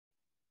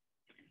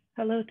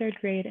Hello, third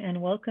grade, and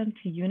welcome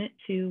to Unit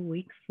 2,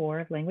 Week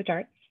 4 of Language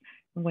Arts.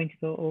 I'm going to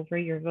go over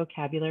your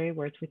vocabulary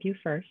words with you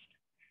first.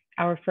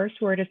 Our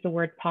first word is the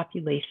word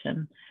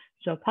population.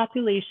 So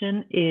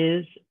population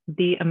is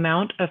the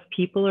amount of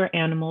people or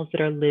animals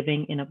that are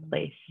living in a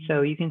place.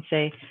 So you can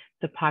say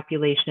the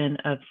population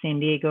of San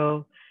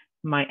Diego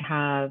might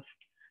have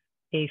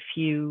a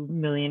few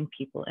million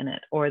people in it,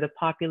 or the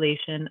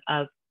population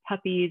of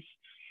puppies,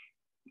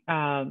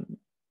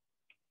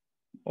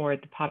 or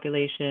the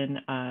population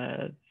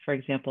of, for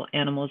example,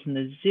 animals in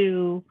the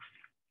zoo,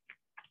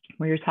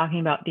 where you're talking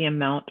about the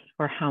amount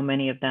or how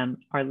many of them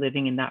are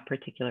living in that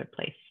particular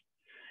place.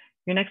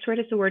 Your next word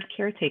is the word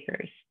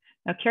caretakers.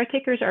 Now,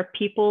 caretakers are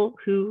people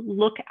who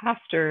look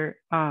after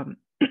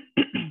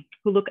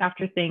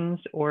things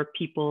or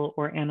people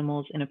or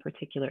animals in a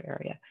particular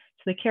area.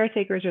 So the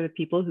caretakers are the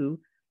people who,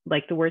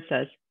 like the word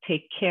says,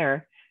 take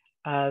care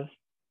of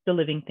the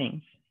living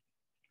things.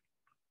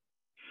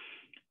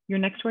 Your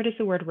next word is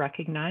the word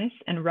recognize,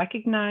 and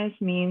recognize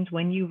means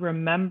when you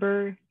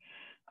remember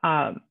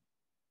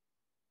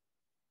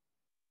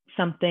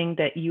something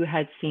that you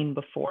had seen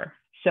before.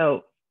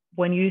 So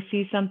when you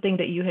see something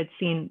that you had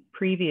seen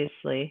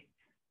previously,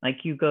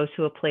 like you go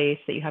to a place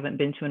that you haven't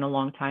been to in a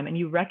long time and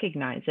you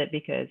recognize it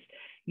because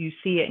you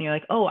see it and you're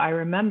like, oh, I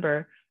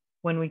remember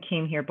when we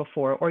came here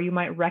before. Or you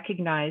might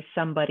recognize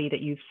somebody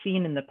that you've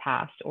seen in the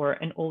past or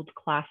an old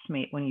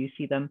classmate when you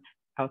see them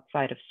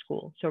outside of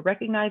school. So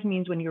recognize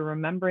means when you're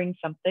remembering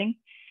something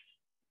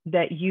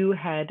that you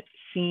had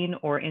seen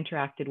or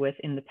interacted with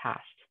in the past.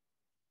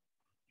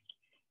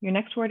 Your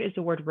next word is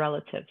the word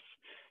relatives.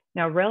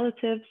 Now,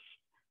 relatives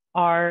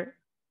are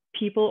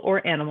people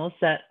or animals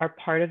that are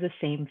part of the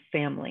same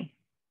family.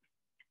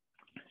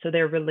 So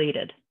they're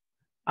related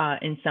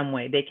in some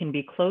way. They can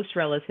be close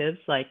relatives,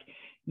 like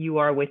you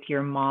are with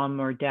your mom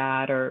or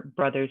dad or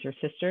brothers or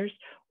sisters,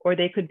 or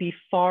they could be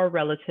far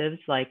relatives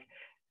like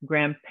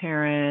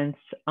grandparents,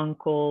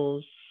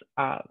 uncles,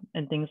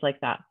 and things like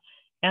that.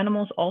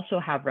 Animals also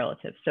have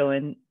relatives. So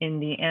in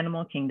the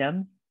animal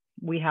kingdom,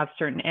 we have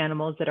certain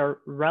animals that are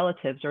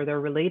relatives or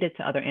they're related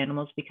to other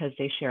animals because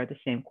they share the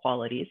same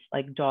qualities,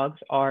 like dogs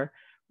are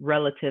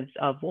relatives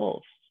of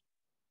wolves.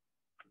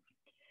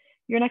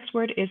 Your next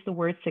word is the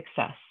word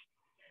success.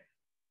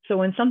 So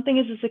when something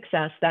is a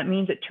success, that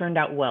means it turned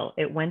out well.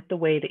 It went the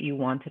way that you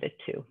wanted it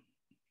to.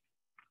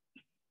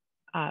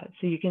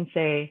 So you can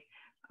say,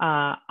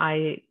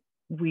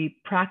 we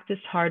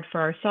practiced hard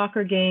for our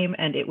soccer game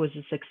and it was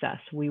a success.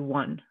 We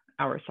won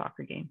our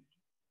soccer game.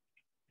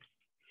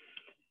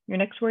 Your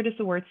next word is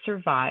the word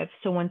survive.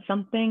 So when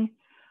something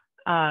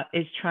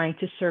is trying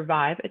to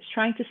survive, it's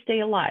trying to stay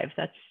alive.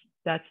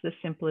 That's the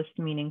simplest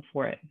meaning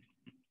for it.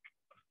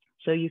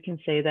 So you can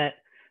say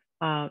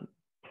that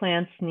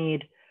plants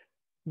need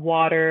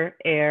water,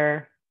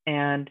 air,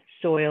 and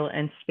soil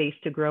and space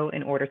to grow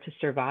in order to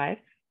survive.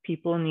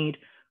 People need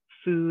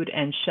food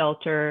and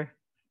shelter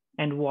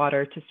and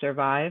water to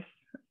survive.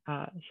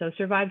 So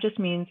survive just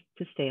means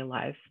to stay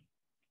alive.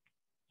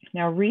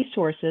 Now,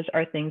 resources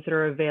are things that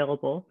are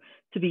available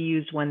to be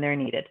used when they're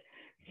needed.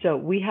 So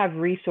we have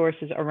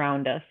resources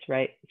around us,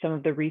 right? Some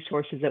of the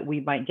resources that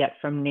we might get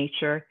from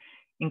nature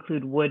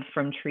include wood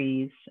from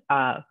trees,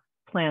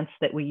 plants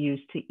that we use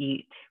to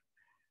eat,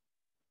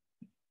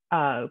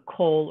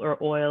 coal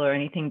or oil or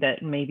anything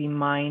that may be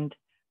mined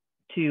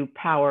to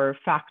power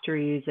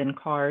factories and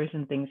cars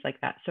and things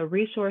like that. So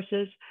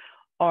resources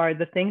are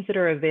the things that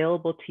are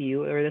available to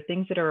you or the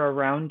things that are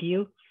around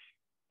you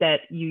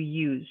that you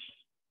use.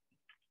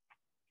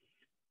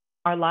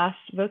 Our last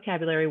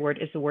vocabulary word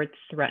is the word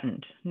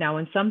threatened. Now,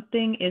 when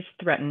something is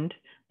threatened,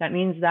 that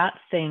means that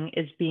thing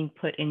is being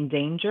put in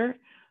danger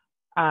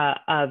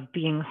of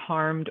being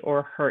harmed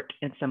or hurt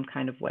in some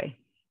kind of way.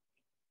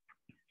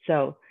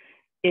 So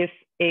if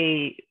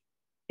a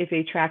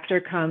tractor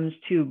comes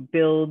to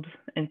build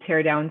and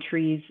tear down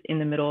trees in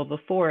the middle of a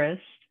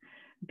forest,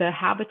 the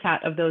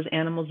habitat of those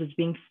animals is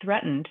being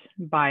threatened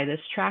by this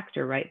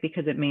tractor, right?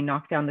 Because it may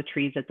knock down the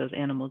trees that those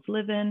animals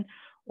live in,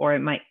 or it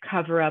might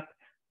cover up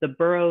the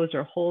burrows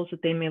or holes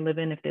that they may live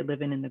in if they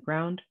live in the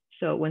ground.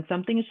 So when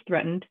something is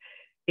threatened,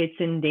 it's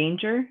in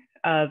danger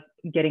of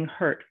getting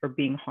hurt or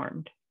being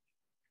harmed.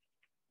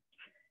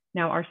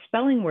 Now, our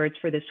spelling words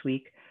for this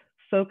week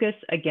focus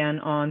again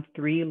on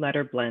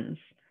three-letter blends.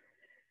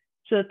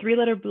 So the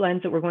three-letter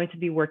blends that we're going to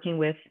be working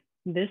with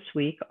this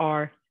week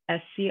are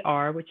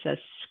SCR, which says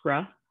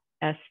scra,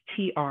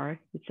 STR,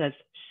 it says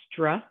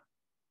stra,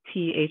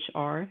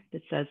 THR,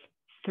 that says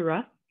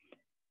thra,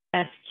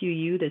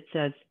 SQU, that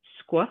says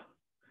squa,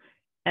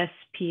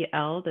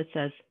 SPL, that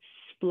says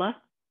spla,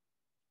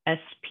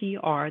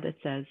 SPR, that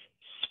says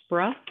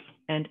spra,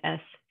 and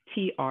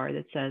STR,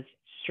 that says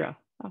stra.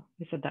 Oh,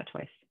 I said that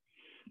twice.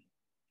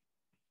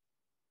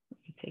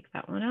 Take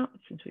that one out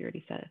since we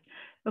already said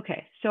it.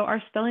 Okay, so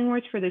our spelling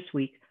words for this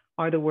week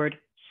are the word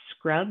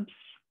scrubs,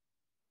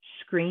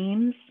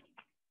 screams,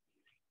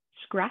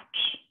 scratch,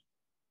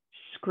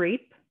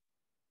 scrape,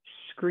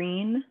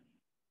 screen,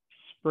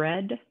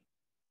 spread,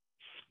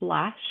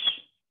 splash,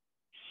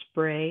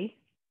 spray,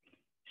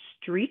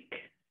 streak,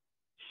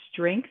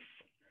 strength,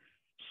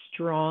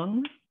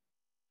 strong,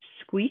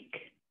 squeak,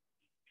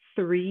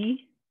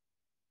 3,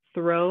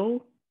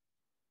 throw,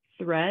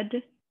 thread,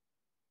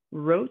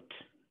 wrote,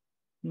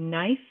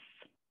 knife,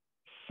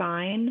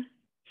 sign,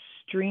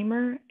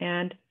 streamer,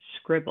 and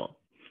scribble.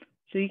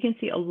 So you can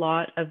see a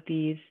lot of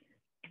these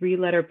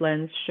 3-letter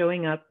blends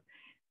showing up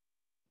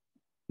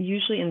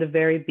usually in the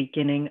very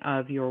beginning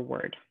of your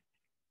word.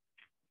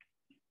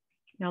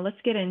 Now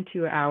let's get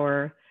into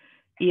our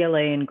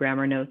ELA and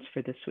grammar notes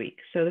for this week.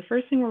 So the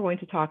first thing we're going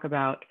to talk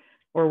about,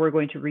 or we're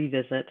going to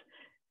revisit,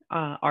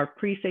 are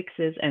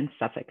prefixes and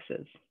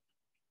suffixes.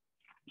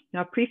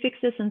 Now,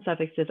 prefixes and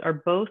suffixes are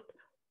both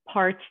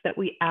parts that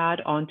we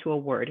add onto a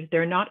word.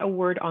 They're not a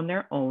word on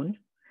their own.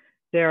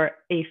 There are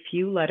a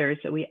few letters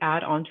that we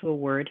add onto a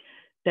word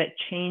that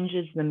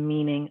changes the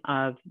meaning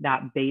of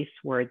that base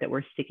word that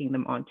we're sticking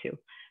them onto.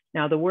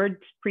 Now, the words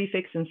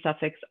prefix and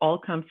suffix all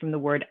come from the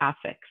word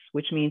affix,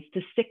 which means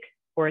to stick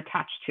or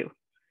attach to.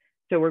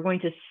 So we're going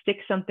to stick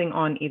something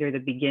on either the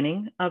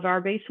beginning of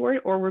our base word,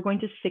 or we're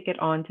going to stick it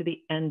on to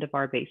the end of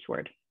our base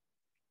word.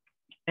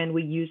 And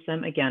we use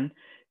them again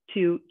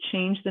to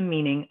change the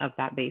meaning of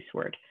that base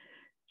word.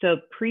 So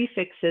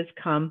prefixes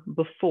come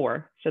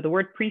before. So the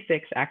word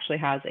prefix actually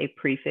has a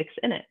prefix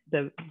in it.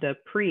 The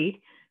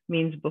pre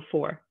means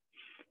before.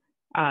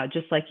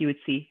 Just like you would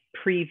see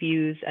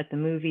previews at the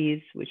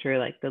movies, which are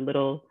like the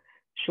little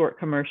short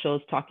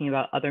commercials talking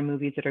about other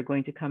movies that are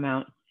going to come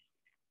out.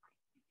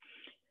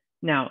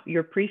 Now,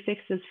 your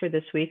prefixes for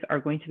this week are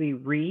going to be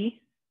re,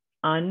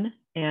 un,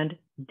 and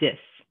dis.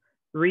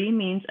 Re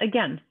means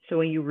again. So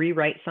when you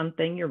rewrite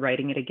something, you're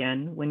writing it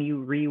again. When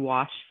you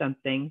rewash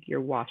something,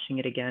 you're washing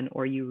it again.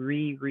 Or you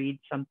reread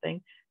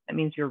something, that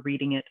means you're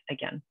reading it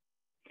again.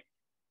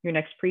 Your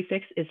next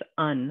prefix is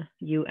un,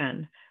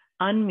 un.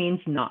 Un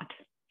means not.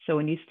 So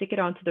when you stick it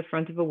onto the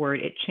front of a word,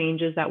 it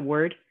changes that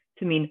word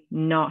to mean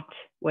not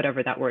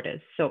whatever that word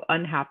is. So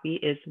unhappy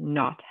is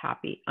not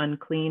happy.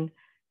 Unclean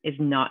is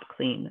not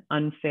clean.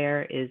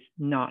 Unfair is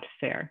not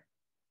fair.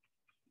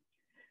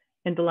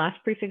 And the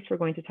last prefix we're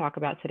going to talk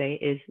about today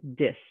is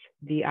dis,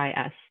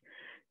 D-I-S.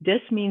 Dis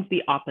means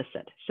the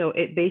opposite. So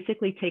it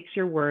basically takes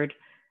your word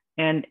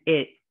and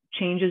it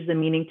changes the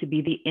meaning to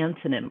be the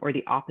antonym or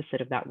the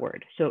opposite of that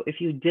word. So if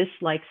you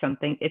dislike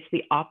something, it's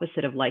the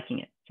opposite of liking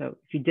it. So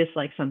if you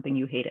dislike something,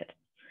 you hate it.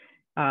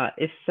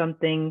 If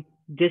something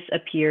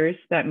disappears,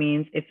 that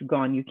means it's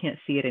gone. You can't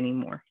see it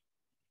anymore.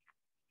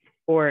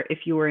 Or if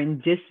you are in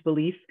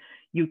disbelief,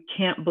 you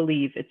can't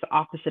believe. It's the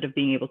opposite of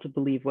being able to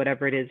believe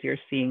whatever it is you're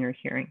seeing or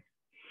hearing.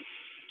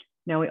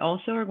 Now, we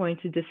also are going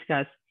to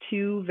discuss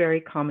 2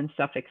 very common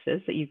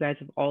suffixes that you guys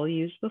have all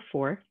used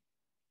before.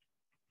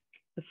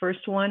 The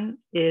first one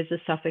is the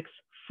suffix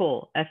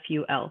full,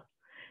 F-U-L.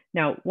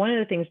 Now, one of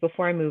the things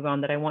before I move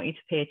on that I want you to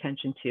pay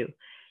attention to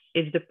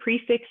is the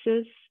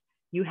prefixes.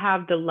 You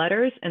have the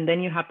letters and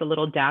then you have the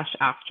little dash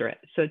after it.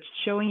 So it's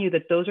showing you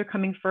that those are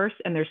coming first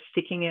and they're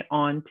sticking it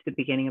on to the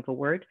beginning of a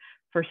word.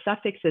 For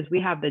suffixes,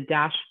 we have the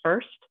dash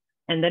first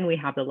and then we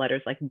have the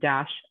letters like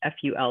dash,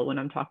 F-U-L when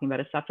I'm talking about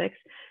a suffix.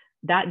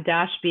 That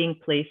dash being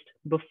placed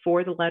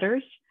before the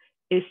letters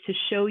is to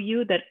show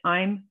you that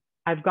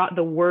I've got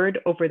the word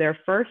over there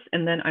first,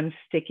 and then I'm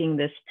sticking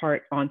this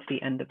part onto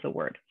the end of the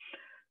word.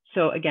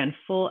 So again,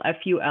 full,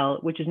 F-U-L,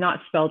 which is not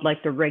spelled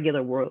like the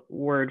regular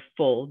word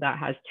full that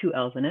has 2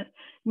 L's in it,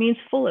 means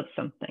full of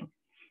something.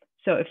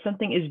 So if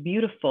something is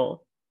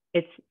beautiful,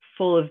 it's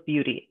full of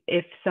beauty.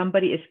 If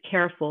somebody is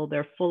careful,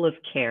 they're full of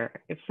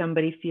care. If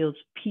somebody feels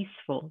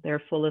peaceful,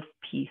 they're full of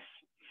peace.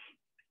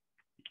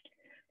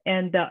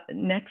 And the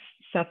next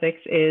suffix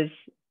is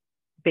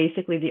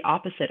basically the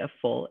opposite of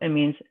full. It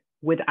means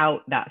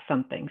without that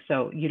something.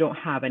 So you don't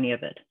have any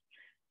of it.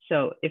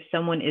 So if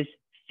someone is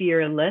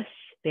fearless,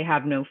 they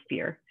have no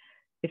fear.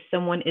 If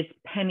someone is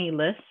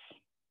penniless,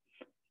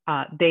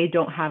 they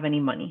don't have any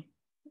money.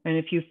 And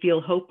if you feel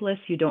hopeless,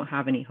 you don't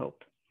have any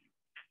hope.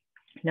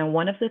 Now,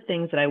 one of the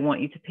things that I want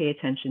you to pay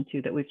attention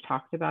to that we've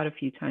talked about a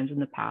few times in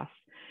the past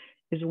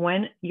is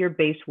when your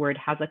base word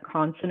has a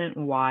consonant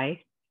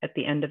Y at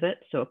the end of it,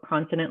 so a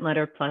consonant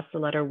letter plus the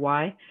letter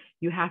Y,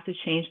 you have to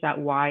change that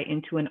Y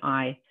into an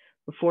I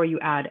before you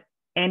add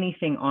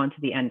anything onto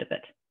the end of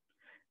it.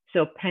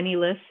 So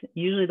penniless,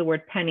 usually the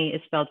word penny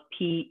is spelled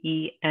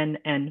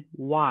P-E-N-N-Y,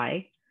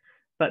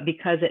 but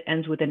because it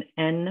ends with an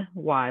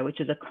N-Y,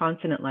 which is a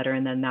consonant letter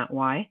and then that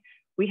Y,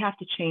 we have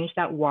to change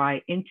that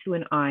Y into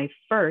an I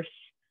first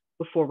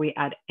before we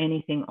add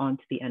anything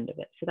onto the end of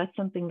it. So that's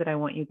something that I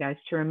want you guys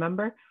to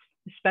remember.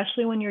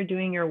 Especially when you're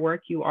doing your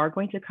work, you are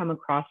going to come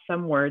across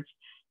some words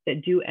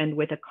that do end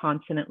with a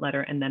consonant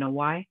letter and then a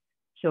Y.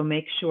 So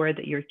make sure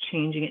that you're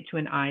changing it to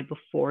an I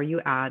before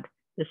you add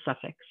the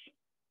suffix.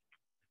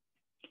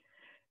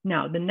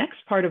 Now, the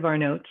next part of our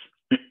notes,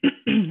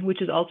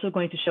 which is also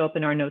going to show up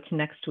in our notes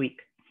next week,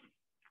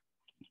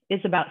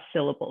 is about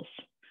syllables.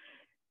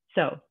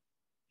 So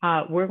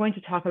we're going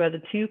to talk about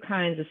the 2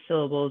 kinds of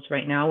syllables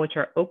right now, which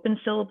are open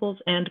syllables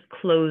and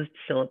closed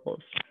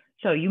syllables.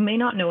 So you may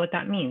not know what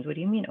that means. What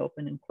do you mean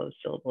open and closed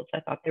syllables?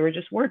 I thought they were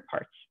just word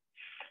parts.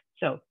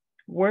 So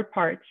word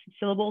parts,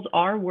 syllables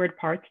are word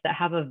parts that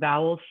have a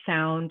vowel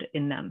sound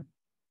in them.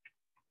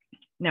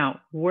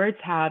 Now, words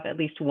have at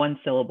least one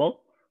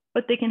syllable,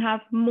 but they can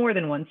have more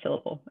than one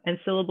syllable, and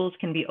syllables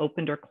can be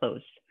opened or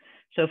closed.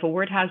 So if a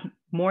word has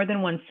more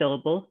than one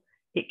syllable,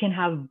 it can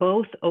have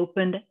both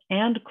opened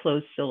and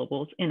closed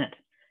syllables in it.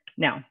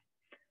 Now,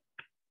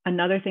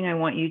 another thing I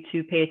want you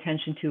to pay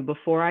attention to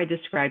before I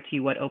describe to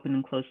you what open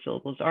and closed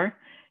syllables are,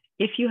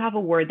 if you have a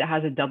word that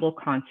has a double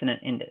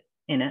consonant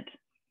in it,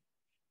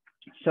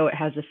 so it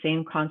has the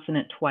same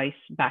consonant twice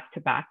back to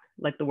back,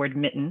 like the word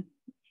mitten,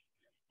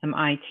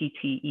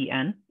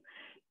 M-I-T-T-E-N,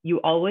 you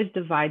always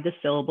divide the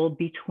syllable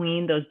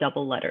between those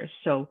double letters.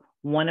 So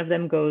one of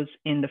them goes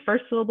in the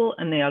first syllable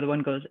and the other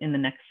one goes in the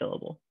next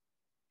syllable.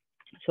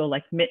 So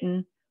like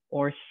mitten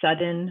or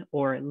sudden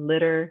or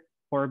litter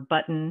or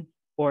button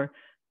or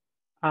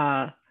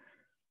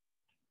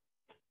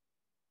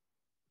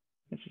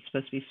this is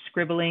supposed to be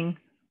scribbling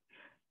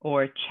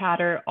or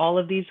chatter. All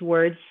of these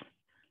words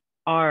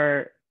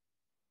are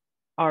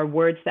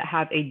words that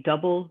have a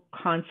double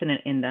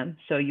consonant in them.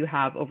 So you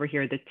have over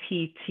here the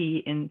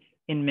TT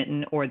in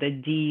mitten, or the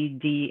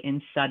DD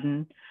in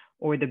sudden,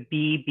 or the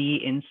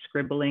BB in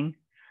scribbling,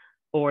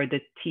 or the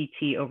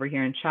TT over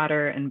here in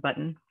chatter and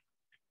button.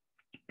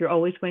 You're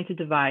always going to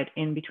divide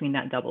in between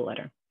that double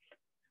letter.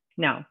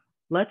 Now,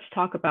 let's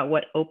talk about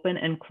what open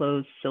and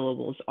closed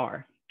syllables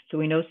are. So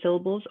we know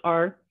syllables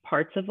are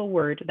parts of a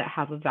word that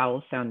have a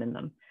vowel sound in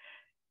them.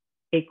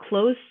 A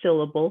closed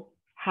syllable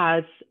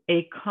has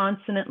a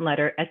consonant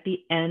letter at the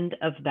end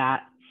of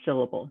that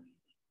syllable.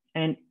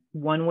 And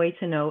one way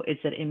to know is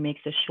that it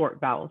makes a short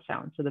vowel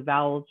sound. So the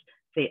vowels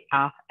say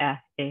ah,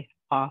 eh,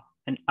 ah,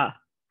 and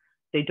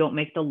They don't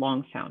make the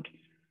long sound.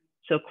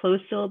 So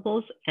closed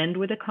syllables end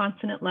with a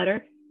consonant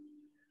letter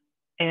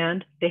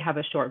and they have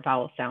a short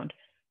vowel sound.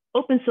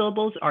 Open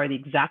syllables are the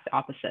exact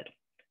opposite.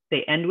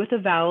 They end with a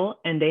vowel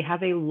and they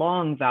have a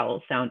long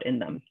vowel sound in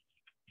them.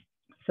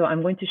 So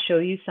I'm going to show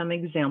you some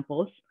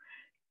examples.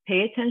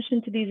 Pay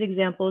attention to these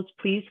examples.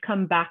 Please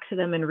come back to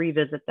them and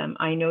revisit them.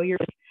 I know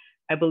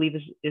I believe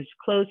is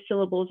closed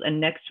syllables,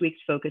 and next week's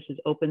focus is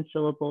open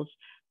syllables,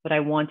 but I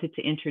wanted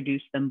to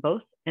introduce them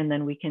both, and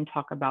then we can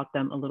talk about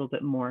them a little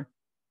bit more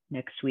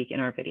next week in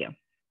our video.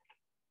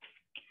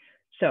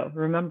 So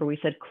remember, we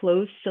said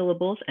closed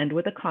syllables end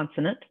with a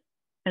consonant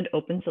and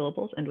open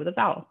syllables end with a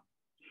vowel.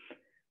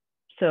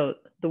 So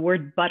the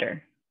word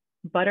butter.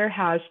 Butter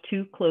has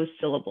two closed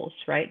syllables,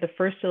 right? The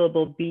first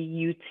syllable,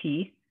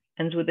 B-U-T,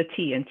 ends with a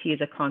T, and T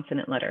is a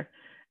consonant letter.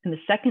 And the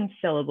second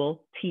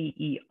syllable,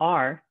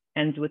 T-E-R,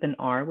 ends with an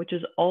R, which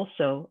is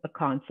also a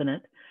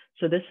consonant.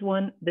 So this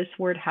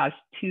word has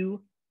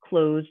two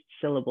closed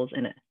syllables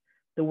in it.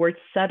 The word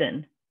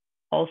sudden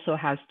also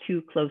has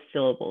two closed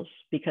syllables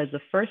because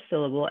the first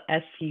syllable,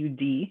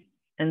 S-U-D,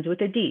 ends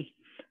with a D.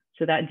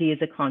 So that D is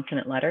a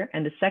consonant letter.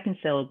 And the second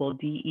syllable,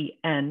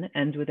 D-E-N,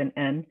 ends with an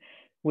N,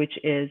 which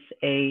is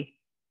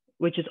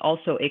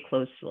also a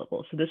closed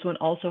syllable. So this one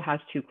also has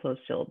two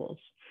closed syllables.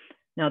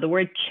 Now the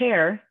word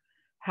chair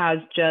has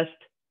just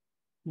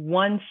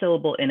one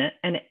syllable in it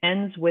and it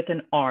ends with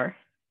an R.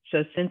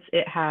 So since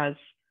it has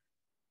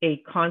a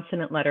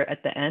consonant letter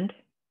at the end,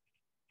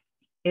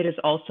 it is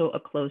also a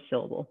closed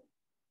syllable.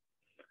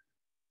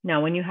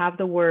 Now, when you have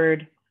the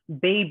word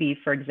baby,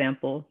 for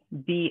example,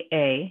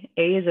 B-A,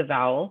 A is a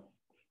vowel,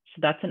 so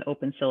that's an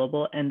open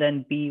syllable, and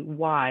then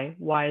B-Y,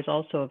 Y is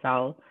also a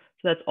vowel,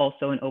 so that's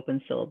also an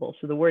open syllable.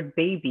 So the word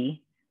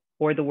baby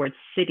or the word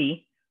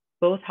city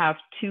both have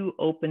two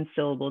open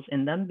syllables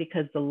in them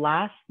because the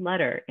last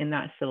letter in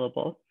that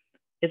syllable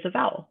is a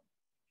vowel.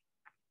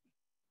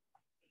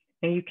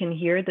 And you can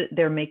hear that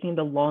they're making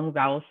the long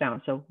vowel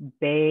sound. So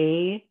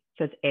bay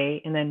says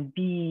A, and then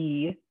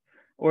B,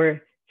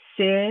 or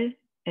si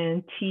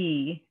and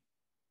T.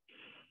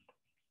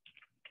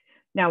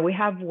 Now we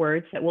have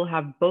words that will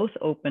have both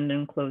open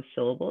and closed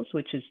syllables,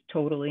 which is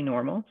totally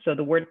normal. So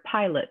the word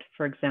pilot,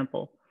 for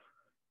example.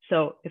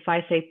 So if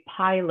I say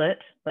pilot,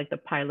 like the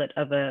pilot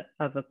of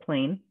a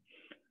plane,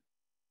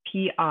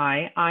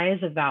 P-I, I is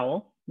a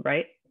vowel,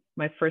 right?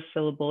 My first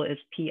syllable is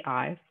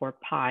P-I for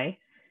pie.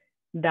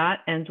 That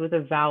ends with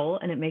a vowel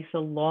and it makes a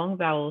long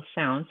vowel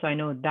sound. So I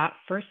know that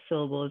first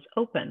syllable is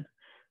open,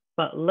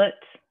 but lit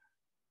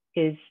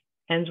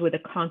ends with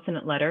a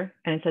consonant letter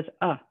and it says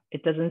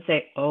it doesn't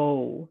say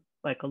oh,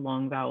 like a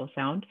long vowel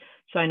sound.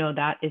 So I know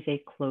that is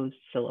a closed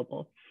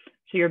syllable.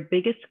 So your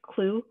biggest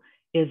clue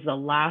is the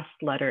last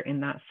letter in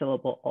that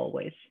syllable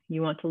always.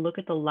 You want to look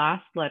at the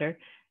last letter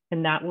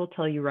and that will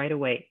tell you right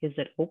away, is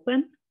it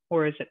open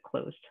or is it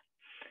closed?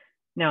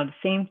 Now, the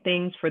same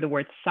things for the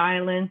word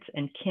silent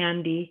and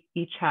candy,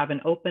 each have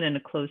an open and a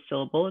closed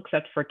syllable,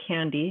 except for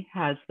candy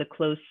has the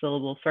closed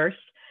syllable first,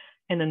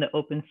 and then the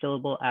open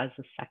syllable as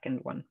the second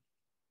one.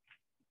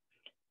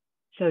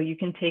 So you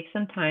can take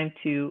some time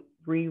to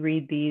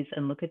reread these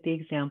and look at the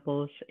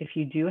examples. If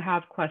you do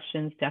have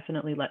questions,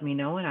 definitely let me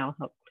know and I'll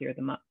help clear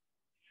them up.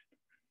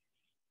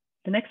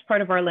 The next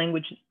part of our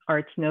language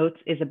arts notes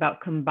is about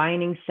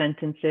combining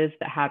sentences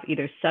that have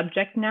either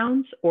subject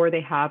nouns or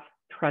they have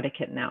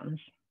predicate nouns.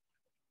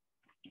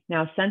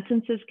 Now,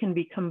 sentences can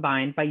be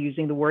combined by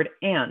using the word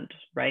and,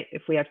 right?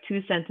 If we have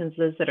two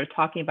sentences that are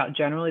talking about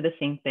generally the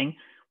same thing,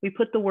 we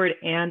put the word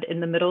and in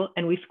the middle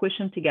and we squish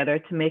them together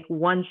to make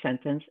one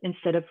sentence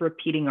instead of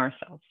repeating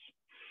ourselves.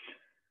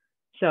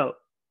 So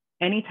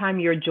anytime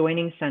you're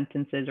joining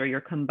sentences or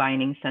you're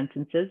combining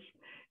sentences,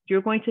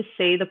 you're going to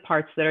say the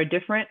parts that are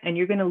different and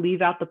you're going to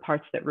leave out the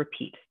parts that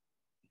repeat.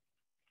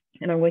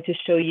 And I'm going to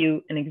show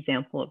you an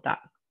example of that.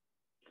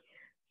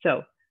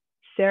 So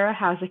Sarah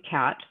has a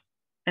cat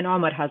and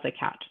Ahmad has a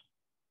cat.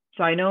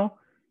 So I know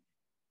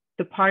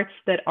the parts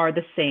that are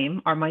the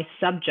same are my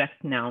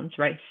subject nouns,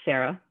 right?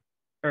 Sarah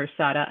or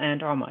Sara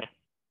and Ahmad.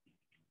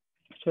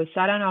 So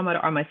Sara and Ahmad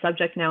are my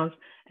subject nouns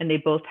and they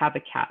both have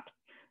a cat.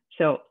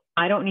 So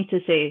I don't need to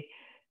say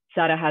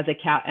Sara has a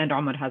cat and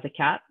Ahmad has a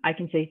cat. I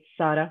can say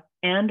Sara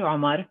and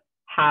Ahmad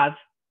have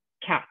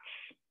cats.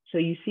 So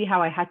you see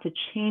how I had to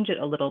change it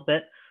a little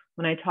bit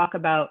when I talk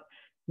about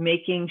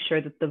making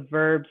sure that the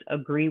verbs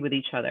agree with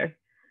each other.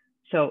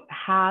 So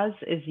has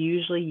is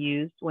usually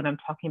used when I'm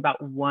talking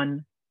about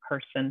one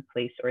person,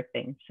 place, or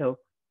thing. So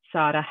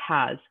Sara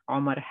has,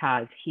 Ahmad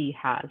has, he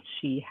has,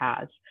 she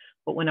has.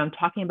 But when I'm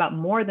talking about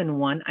more than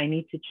one, I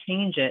need to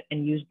change it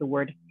and use the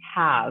word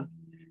have.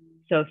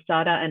 So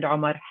Sara and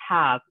Ahmad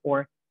have,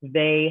 or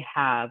they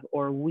have,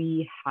 or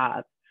we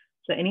have.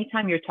 So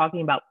anytime you're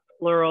talking about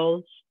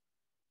plurals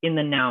in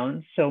the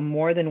noun, so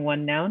more than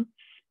one noun,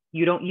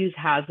 you don't use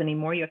has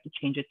anymore. You have to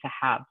change it to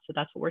have. So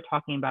that's what we're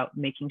talking about,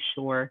 making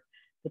sure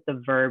that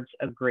the verbs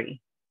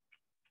agree.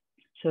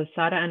 So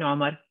Sara and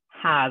Ahmad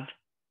have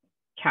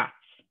cats.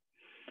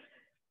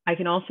 I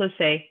can also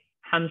say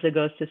Hamza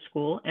goes to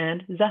school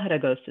and Zahra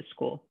goes to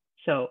school.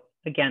 So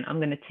again, I'm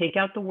going to take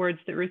out the words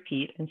that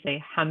repeat and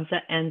say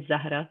Hamza and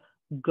Zahra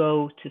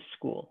go to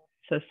school.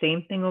 So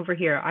same thing over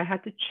here. I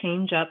had to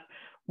change up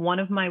one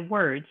of my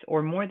words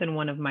or more than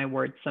one of my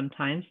words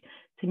sometimes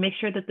to make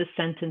sure that the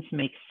sentence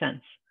makes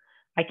sense.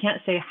 I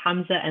can't say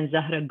Hamza and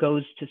Zahra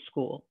goes to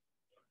school.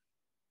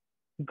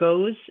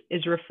 Goes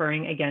is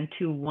referring again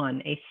to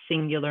one, a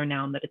singular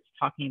noun that it's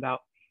talking about.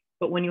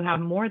 But when you have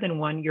more than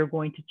one, you're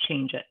going to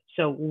change it.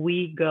 So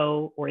we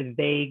go or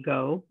they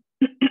go.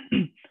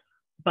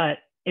 But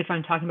if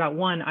I'm talking about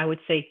one, I would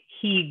say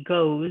he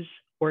goes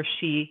or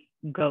she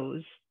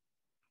goes.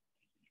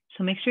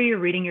 So make sure you're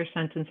reading your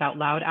sentence out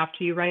loud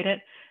after you write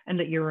it and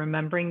that you're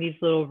remembering these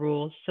little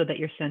rules so that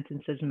your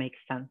sentences make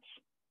sense.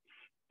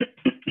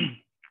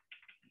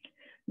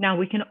 Now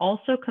we can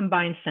also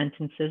combine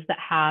sentences that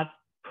have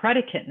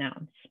predicate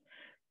nouns.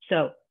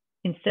 So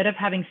instead of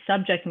having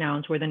subject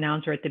nouns where the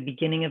nouns are at the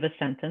beginning of a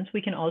sentence,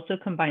 we can also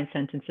combine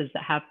sentences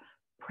that have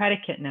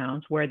predicate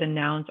nouns where the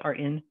nouns are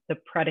in the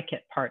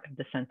predicate part of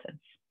the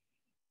sentence.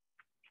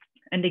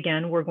 And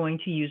again, we're going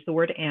to use the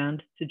word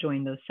and to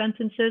join those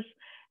sentences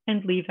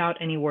and leave out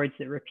any words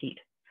that repeat.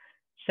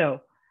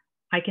 So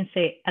I can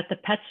say, at the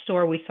pet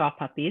store, we saw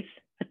puppies.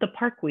 At the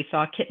park, we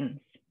saw kittens.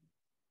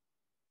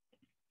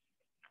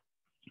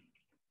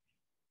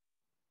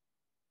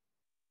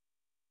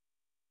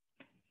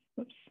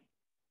 Oops.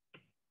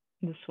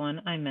 This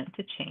one I meant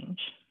to change.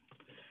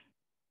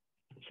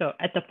 So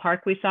at the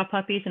park, we saw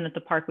puppies, and at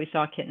the park, we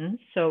saw kittens.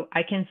 So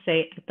I can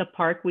say, at the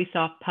park, we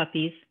saw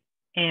puppies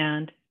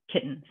and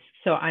kittens.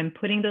 So I'm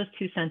putting those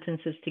two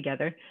sentences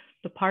together.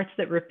 The parts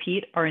that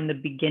repeat are in the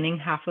beginning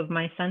half of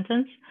my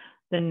sentence.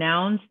 The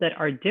nouns that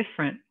are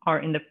different are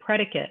in the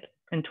predicate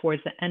and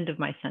towards the end of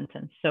my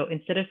sentence. So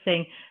instead of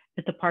saying,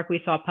 at the park,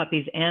 we saw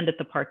puppies and at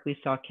the park, we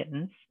saw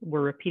kittens,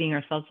 we're repeating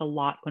ourselves a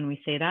lot when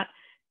we say that.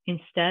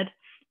 Instead,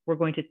 we're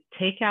going to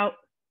take out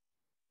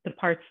the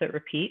parts that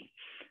repeat,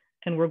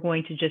 and we're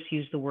going to just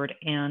use the word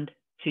and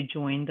to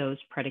join those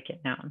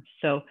predicate nouns.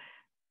 So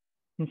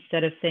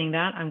instead of saying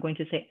that, I'm going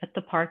to say, at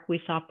the park,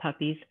 we saw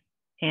puppies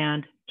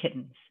and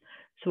kittens.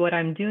 So what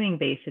I'm doing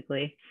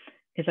basically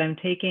is I'm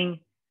taking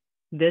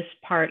this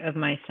part of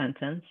my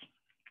sentence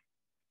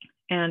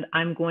and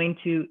I'm going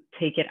to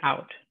take it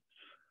out.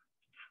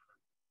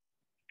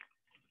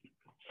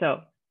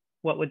 So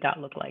what would that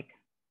look like?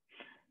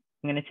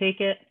 I'm going to take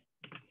it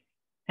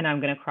and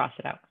I'm going to cross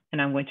it out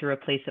and I'm going to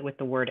replace it with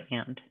the word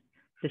and,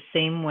 the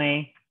same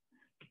way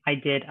I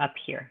did up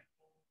here.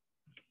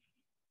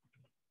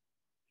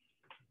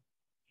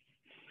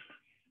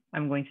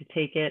 I'm going to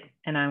take it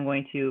and I'm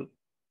going to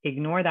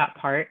ignore that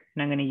part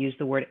and I'm going to use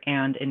the word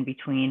and in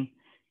between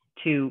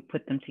to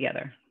put them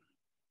together.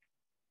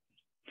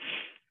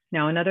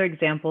 Now, another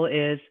example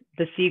is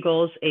the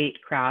seagulls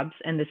ate crabs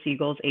and the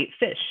seagulls ate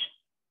fish.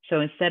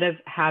 So instead of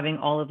having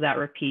all of that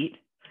repeat,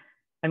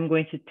 I'm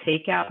going to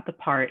take out the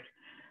part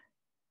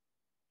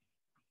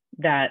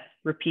that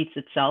repeats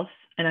itself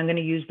and I'm going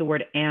to use the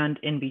word and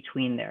in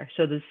between there.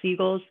 So the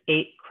seagulls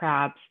ate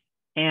crabs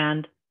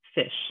and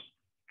fish.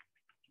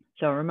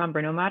 So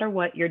remember, no matter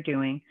what you're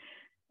doing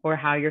or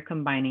how you're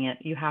combining it,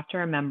 you have to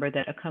remember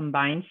that a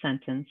combined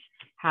sentence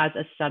has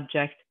a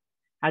subject,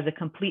 has a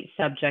complete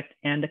subject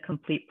and a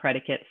complete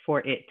predicate for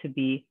it to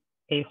be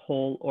a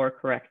whole or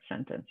correct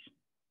sentence.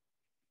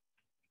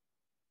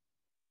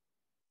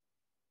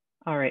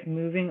 All right,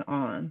 moving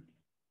on.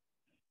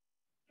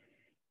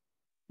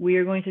 we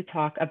are going to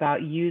talk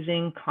about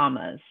using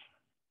commas.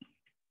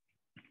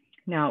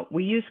 Now,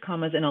 we use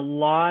commas in a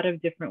lot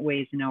of different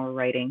ways in our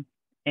writing.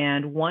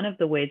 And one of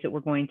the ways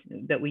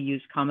that we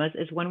use commas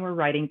is when we're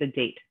writing the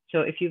date.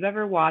 So if you've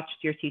ever watched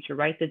your teacher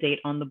write the date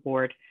on the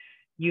board,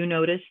 you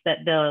notice that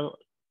they'll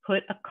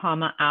put a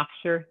comma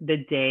after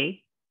the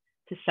day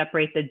to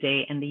separate the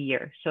day and the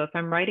year. So if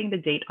I'm writing the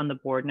date on the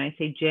board and I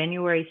say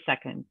January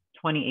 2nd,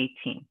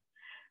 2018.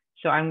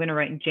 So I'm going to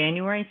write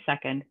January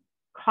 2nd,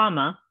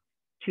 comma,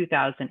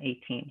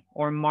 2018,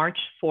 or March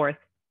 4th,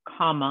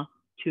 comma,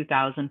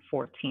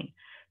 2014.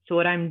 So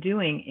what I'm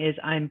doing is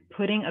I'm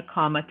putting a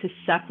comma to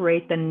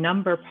separate the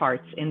number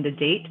parts in the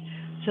date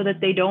so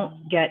that they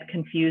don't get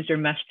confused or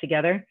meshed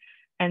together.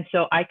 And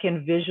so I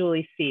can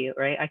visually see,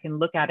 right? I can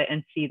look at it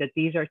and see that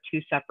these are two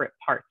separate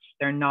parts.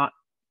 They're not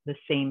the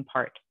same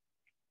part.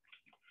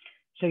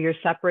 So you're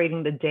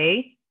separating the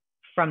day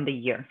from the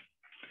year.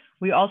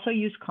 We also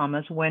use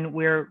commas when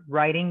we're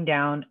writing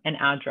down an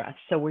address.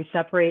 So we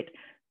separate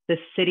the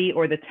city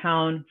or the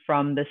town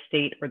from the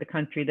state or the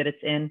country that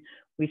it's in.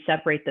 We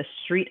separate the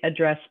street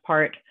address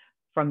part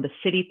from the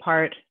city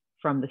part,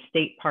 from the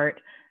state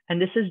part.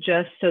 And this is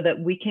just so that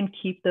we can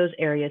keep those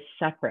areas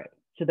separate,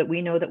 so that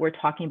we know that we're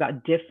talking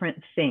about different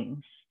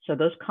things. So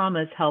those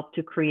commas help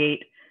to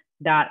create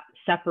that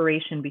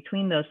separation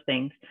between those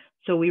things.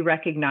 So we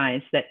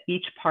recognize that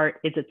each part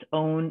is its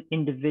own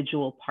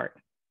individual part.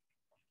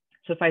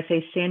 So if I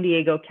say San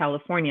Diego,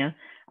 California,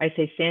 I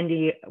say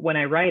when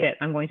I write it,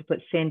 I'm going to put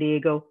San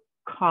Diego,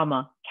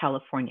 comma,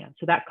 California.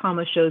 So that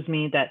comma shows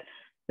me that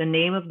the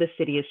name of the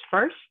city is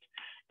first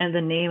and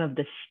the name of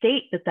the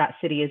state that that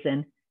city is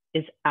in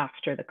is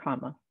after the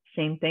comma.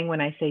 Same thing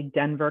when I say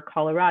Denver,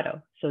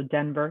 Colorado. So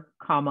Denver,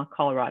 comma,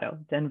 Colorado.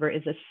 Denver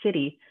is a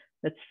city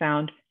that's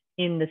found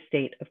in the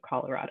state of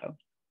Colorado.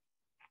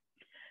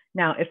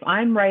 Now, if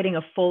I'm writing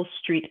a full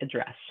street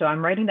address, so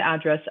I'm writing the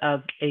address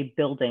of a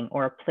building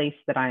or a place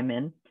that I'm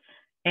in,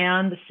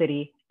 and the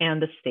city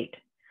and the state.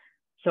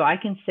 So I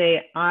can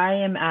say I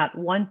am at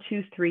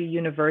 123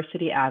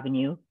 University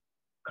Avenue,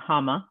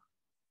 comma,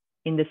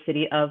 in the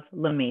city of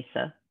La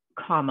Mesa,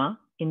 comma,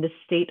 in the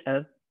state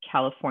of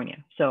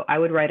California. So I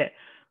would write it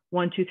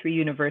 123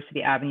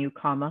 University Avenue,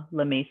 comma,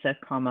 La Mesa,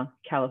 comma,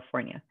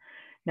 California.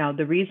 Now,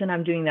 the reason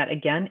I'm doing that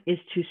again is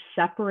to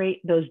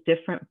separate those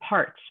different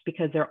parts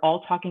because they're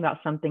all talking about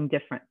something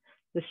different.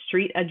 The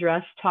street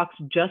address talks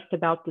just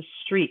about the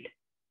street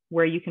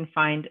where you can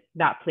find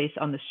that place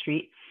on the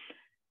street.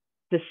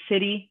 The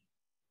city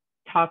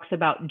talks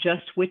about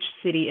just which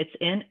city it's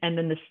in, and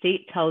then the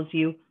state tells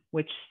you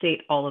which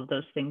state all of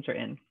those things are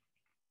in.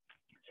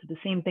 So the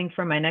same thing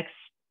for my next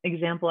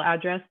example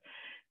address.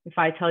 If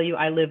I tell you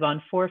I live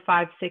on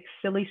 456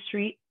 Silly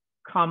Street,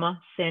 comma,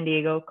 San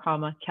Diego,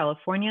 comma,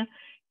 California,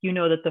 you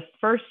know that the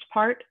first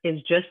part is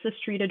just the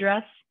street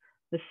address,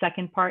 the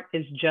second part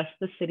is just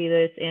the city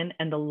that it's in,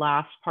 and the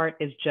last part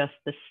is just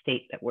the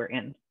state that we're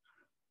in.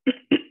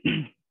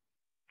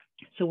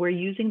 So we're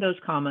using those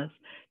commas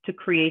to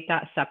create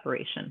that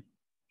separation.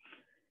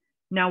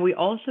 Now, we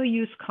also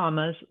use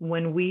commas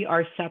when we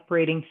are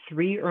separating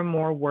 3 or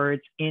more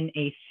words in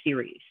a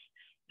series.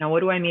 Now, what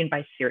do I mean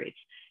by series?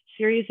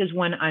 Series is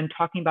when I'm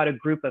talking about a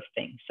group of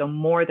things, so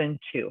more than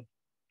 2.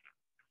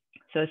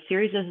 So a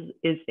series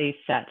is a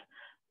set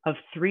of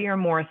 3 or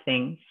more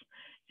things,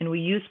 and we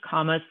use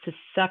commas to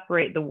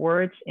separate the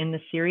words in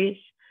the series,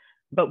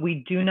 but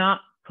we do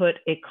not put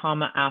a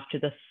comma after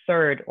the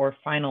third or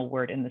final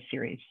word in the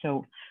series.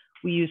 So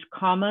we use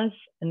commas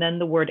and then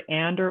the word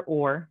and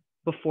or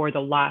before the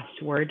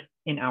last word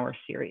in our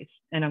series.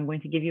 And I'm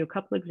going to give you a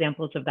couple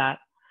examples of that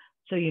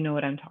so you know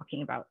what I'm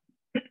talking about.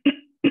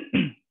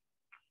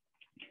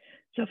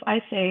 So if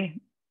I say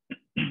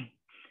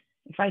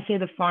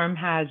the farm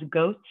has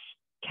goats,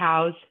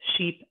 cows,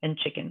 sheep, and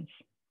chickens.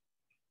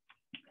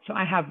 So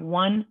I have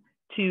 1,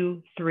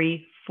 2,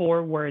 3,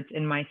 4 words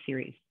in my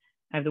series.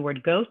 I have the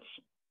word goats,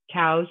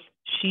 cows,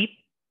 sheep,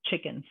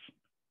 chickens.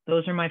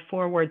 Those are my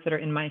 4 words that are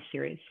in my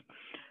series.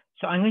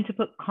 So I'm going to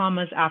put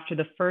commas after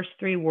the first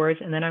 3 words,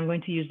 and then I'm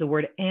going to use the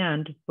word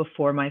and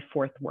before my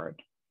 4th word.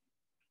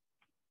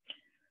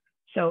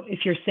 So if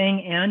you're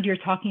saying and, you're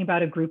talking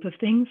about a group of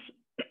things.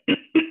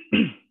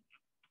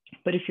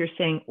 But if you're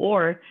saying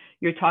or,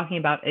 you're talking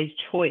about a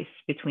choice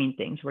between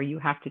things where you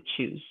have to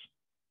choose.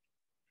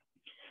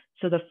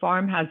 So the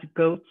farm has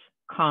goats,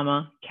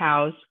 comma,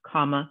 cows,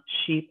 comma,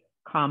 sheep,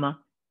 comma,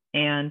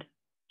 and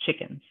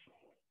chickens.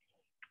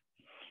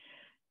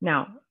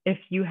 Now, if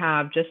you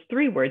have just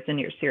 3 words in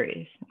your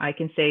series, I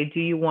can say, do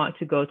you want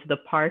to go to the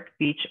park,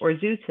 beach, or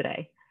zoo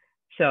today?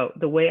 So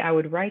the way I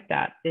would write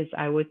that is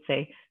I would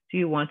say, do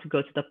you want to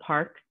go to the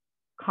park,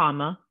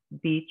 comma,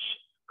 beach,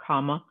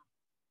 comma,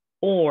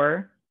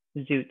 or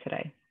zoo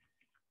today?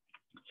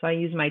 So I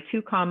use my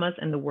 2 commas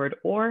and the word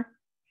or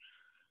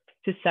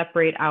to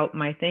separate out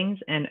my things.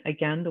 And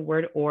again, the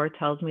word or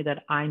tells me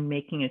that I'm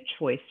making a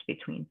choice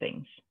between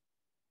things.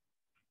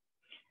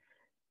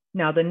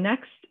 Now, the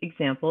next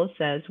example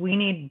says we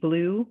need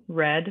blue,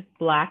 red,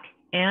 black,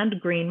 and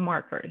green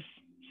markers.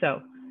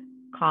 So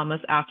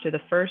commas after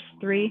the first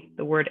 3,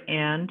 the word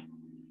and,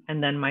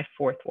 and then my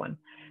fourth one.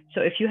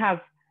 So if you have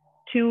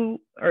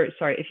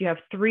if you have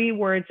 3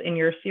 words in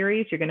your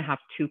series, you're going to have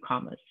 2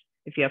 commas.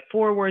 If you have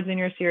 4 words in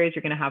your series,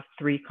 you're going to have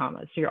 3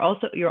 commas. So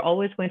you're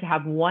always going to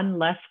have 1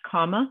 less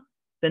comma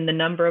than the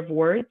number of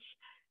words,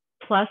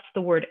 plus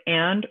the word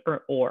and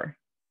or.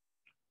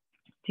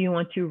 Do you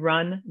want to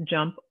run,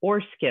 jump,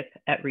 or skip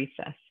at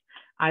recess?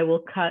 I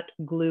will cut,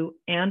 glue,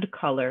 and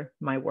color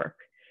my work.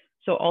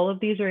 So all of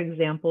these are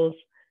examples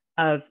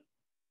of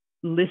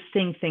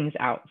listing things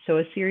out. So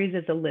a series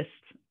is a list.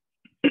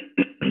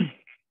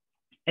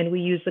 And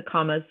we use the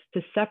commas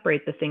to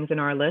separate the things in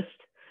our list.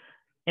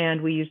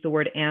 And we use the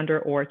word and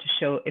or to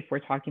show if we're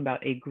talking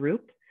about a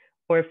group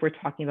or if we're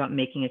talking about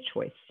making a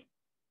choice.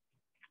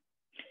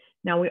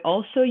 Now we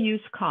also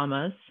use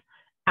commas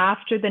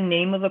after the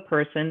name of a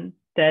person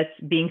that's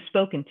being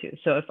spoken to.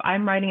 So if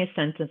I'm writing a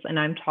sentence and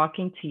I'm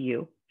talking to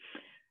you,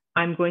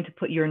 I'm going to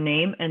put your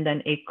name and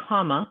then a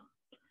comma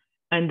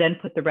and then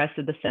put the rest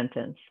of the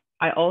sentence.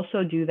 I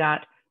also do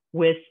that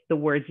with the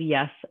words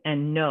yes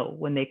and no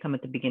when they come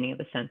at the beginning of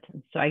a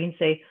sentence. So I can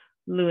say,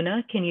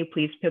 Luna, can you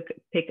please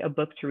pick a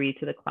book to read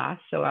to the class?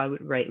 So I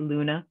would write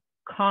Luna,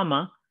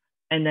 comma,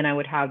 and then I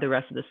would have the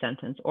rest of the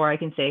sentence. Or I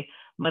can say,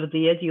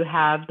 Mardia, do you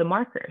have the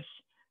markers?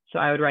 So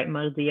I would write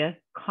Mardia,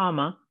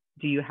 comma,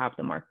 do you have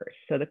the markers?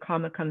 So the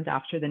comma comes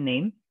after the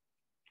name,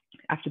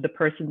 after the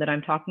person that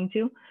I'm talking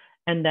to,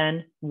 and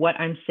then what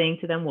I'm saying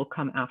to them will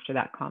come after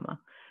that comma.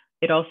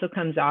 It also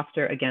comes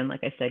after, again,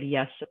 like I said,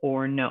 yes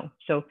or no.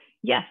 So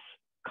yes,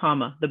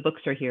 comma, the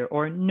books are here,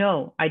 or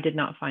no, I did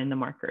not find the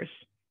markers.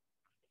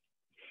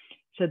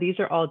 So these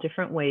are all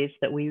different ways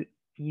that we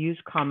use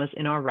commas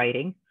in our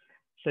writing.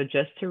 So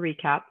just to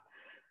recap,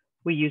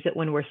 we use it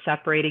when we're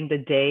separating the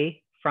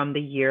day from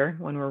the year,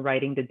 when we're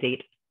writing the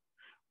date.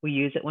 We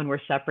use it when we're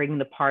separating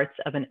the parts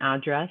of an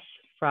address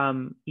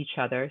from each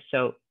other.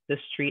 So the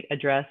street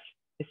address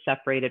is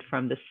separated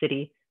from the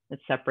city.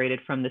 It's separated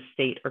from the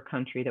state or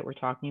country that we're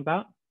talking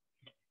about.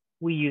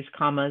 We use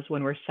commas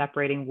when we're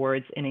separating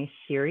words in a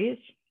series.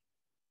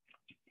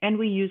 And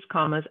we use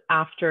commas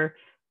after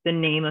the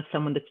name of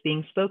someone that's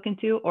being spoken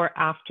to or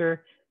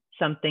after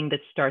something that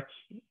starts,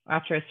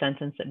 after a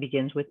sentence that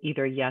begins with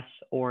either yes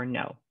or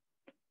no.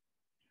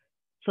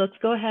 So let's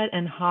go ahead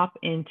and hop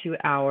into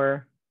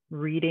our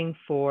reading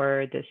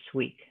for this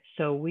week.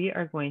 So we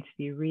are going to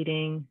be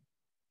reading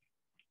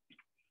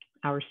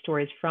our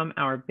stories from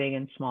our Big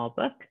and Small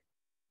book.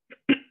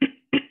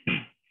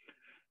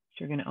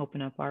 So we're going to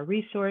open up our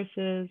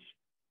resources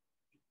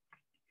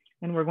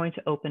and we're going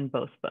to open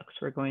both books.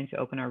 We're going to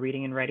open our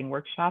reading and writing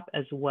workshop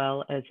as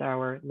well as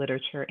our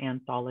literature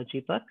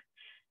anthology book.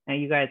 Now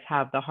you guys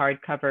have the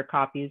hardcover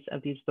copies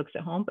of these books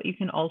at home, but you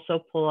can also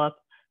pull up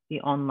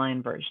the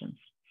online versions.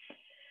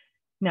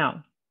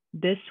 Now,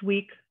 this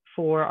week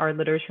for our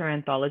literature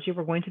anthology,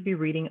 we're going to be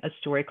reading a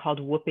story called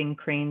Whooping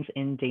Cranes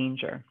in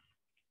Danger.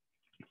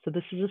 So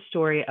this is a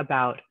story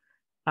about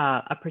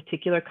a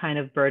particular kind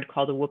of bird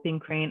called a whooping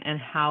crane and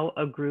how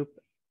a group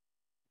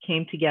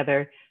came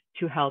together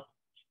to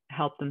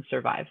help them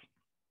survive.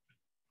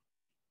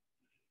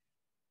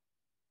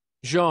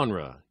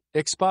 Genre: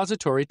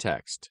 expository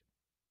text.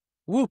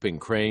 Whooping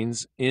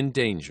Cranes in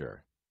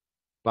Danger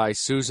by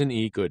Susan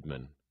E.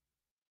 Goodman.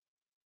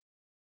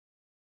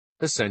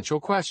 Essential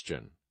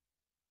question: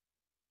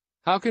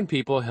 how can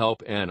people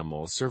help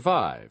animals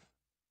survive?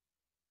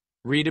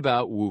 Read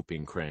about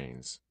whooping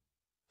cranes.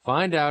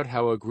 Find out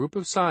how a group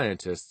of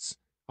scientists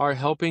are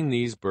helping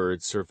these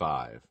birds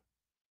survive.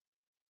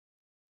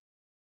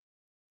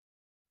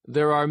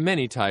 There are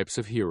many types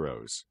of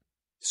heroes.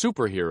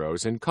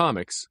 Superheroes in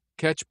comics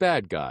catch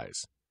bad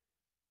guys.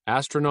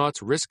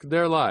 Astronauts risk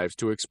their lives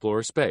to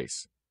explore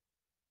space.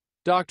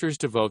 Doctors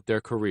devote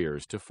their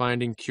careers to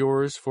finding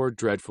cures for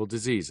dreadful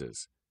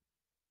diseases.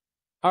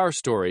 Our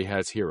story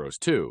has heroes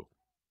too.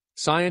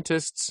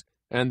 Scientists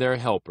and their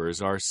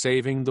helpers are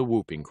saving the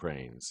whooping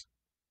cranes.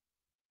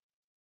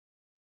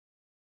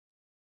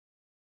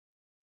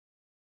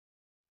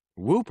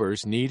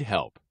 Whoopers need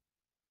help.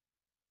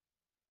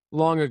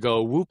 Long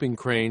ago, whooping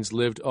cranes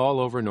lived all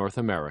over North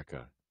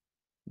America.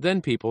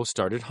 Then people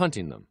started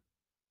hunting them.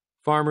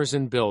 Farmers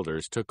and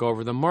builders took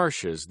over the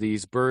marshes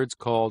these birds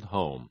called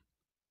home.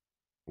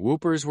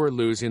 Whoopers were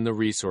losing the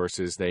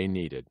resources they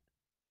needed.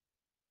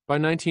 By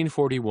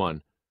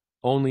 1941,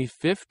 only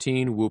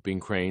 15 whooping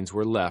cranes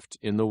were left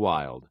in the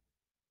wild.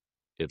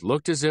 It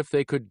looked as if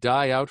they could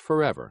die out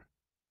forever.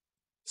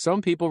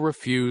 Some people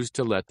refused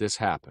to let this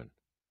happen.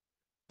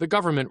 The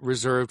government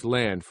reserved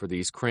land for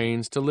these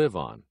cranes to live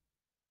on.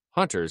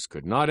 Hunters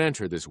could not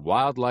enter this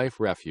wildlife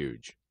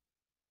refuge.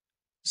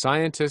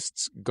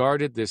 Scientists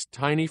guarded this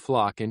tiny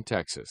flock in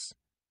Texas.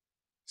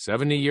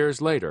 70 years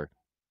later,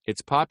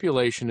 its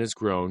population has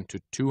grown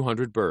to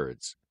 200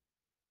 birds.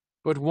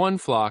 But one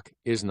flock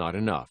is not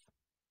enough.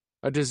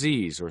 A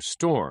disease or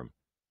storm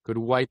could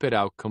wipe it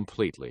out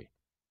completely.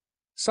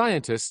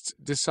 Scientists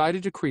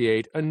decided to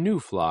create a new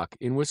flock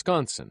in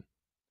Wisconsin.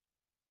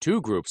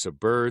 2 groups of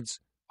birds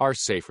are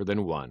safer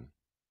than one.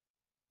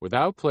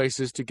 Without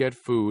places to get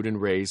food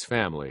and raise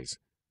families,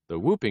 the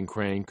whooping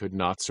crane could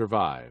not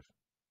survive.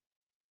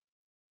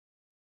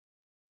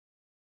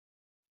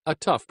 A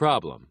tough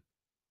problem.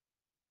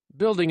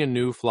 Building a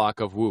new flock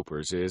of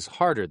whoopers is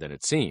harder than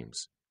it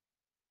seems.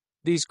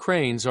 These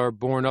cranes are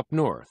born up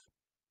north.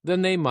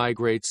 Then they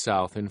migrate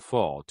south in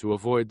fall to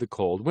avoid the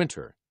cold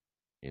winter.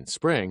 In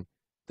spring,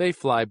 they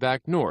fly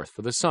back north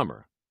for the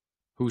summer.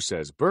 Who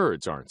says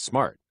birds aren't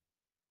smart?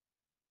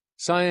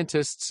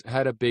 Scientists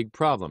had a big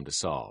problem to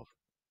solve.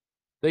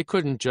 They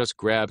couldn't just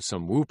grab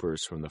some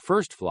whoopers from the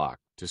first flock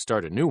to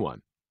start a new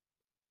one.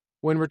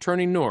 When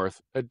returning north,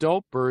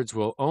 adult birds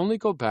will only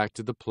go back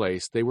to the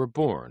place they were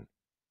born.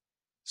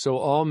 So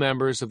all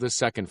members of the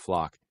second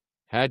flock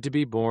had to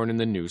be born in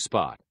the new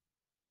spot.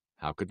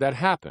 How could that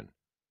happen?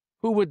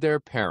 Who would their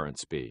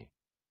parents be?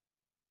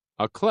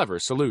 A clever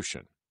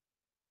solution.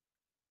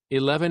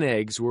 11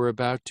 eggs were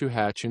about to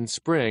hatch in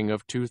spring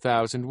of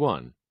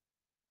 2001.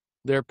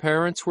 Their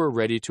parents were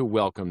ready to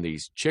welcome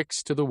these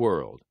chicks to the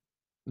world.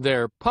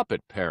 Their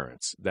puppet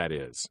parents, that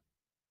is.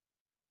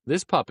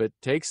 This puppet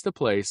takes the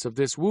place of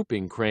this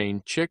whooping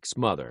crane chick's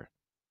mother.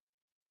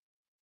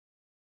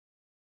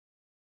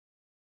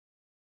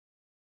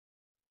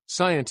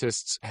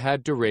 Scientists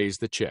had to raise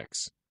the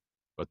chicks,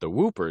 but the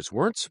whoopers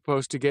weren't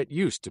supposed to get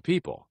used to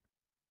people.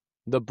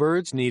 The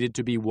birds needed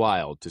to be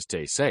wild to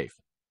stay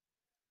safe.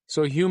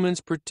 So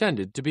humans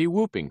pretended to be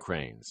whooping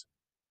cranes.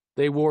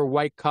 They wore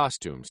white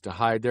costumes to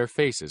hide their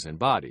faces and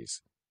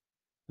bodies.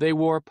 They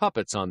wore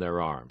puppets on their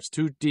arms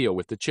to deal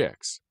with the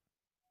chicks.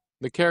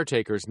 The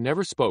caretakers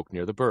never spoke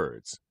near the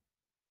birds.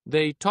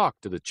 They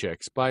talked to the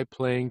chicks by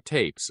playing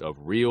tapes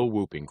of real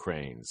whooping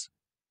cranes.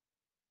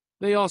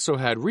 They also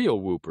had real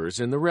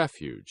whoopers in the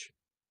refuge.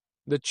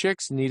 The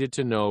chicks needed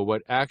to know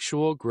what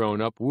actual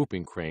grown-up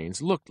whooping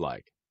cranes looked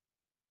like.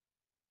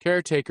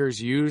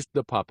 Caretakers used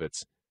the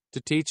puppets to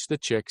teach the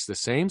chicks the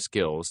same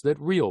skills that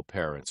real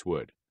parents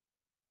would.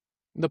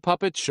 The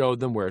puppets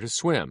showed them where to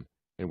swim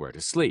and where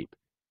to sleep.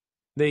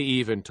 They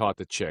even taught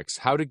the chicks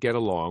how to get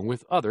along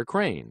with other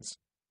cranes.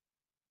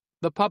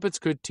 The puppets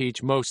could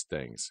teach most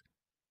things,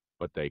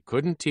 but they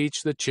couldn't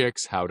teach the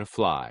chicks how to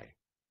fly.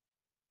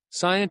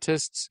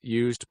 Scientists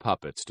used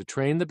puppets to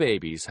train the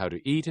babies how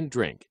to eat and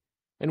drink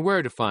and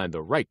where to find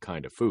the right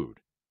kind of food.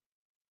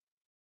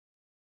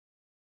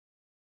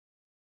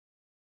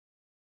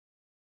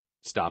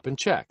 Stop and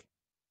check.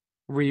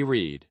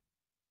 Reread.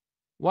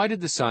 Why did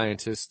the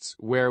scientists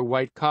wear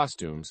white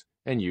costumes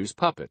and use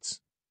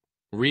puppets?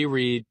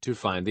 Reread to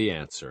find the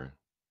answer.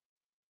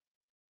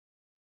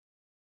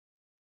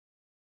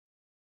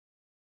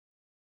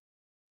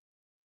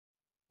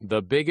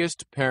 The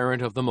biggest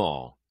parent of them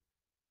all.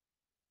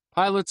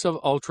 Pilots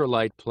of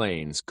ultralight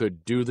planes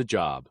could do the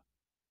job.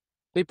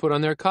 They put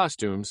on their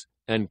costumes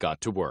and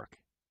got to work.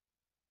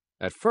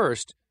 At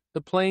first,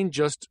 the plane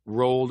just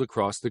rolled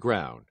across the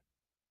ground.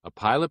 A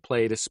pilot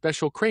played a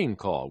special crane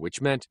call, which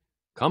meant,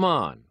 "Come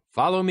on,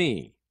 follow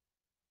me."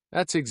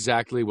 That's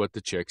exactly what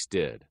the chicks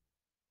did.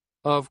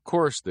 Of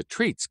course, the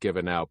treats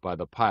given out by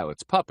the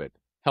pilot's puppet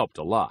helped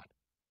a lot.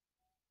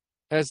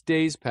 As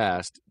days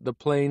passed, the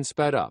plane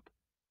sped up.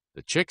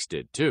 The chicks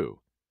did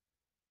too.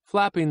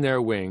 Flapping their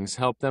wings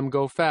helped them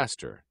go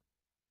faster.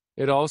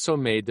 It also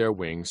made their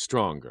wings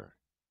stronger.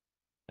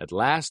 At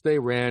last they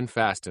ran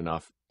fast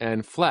enough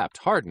and flapped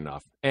hard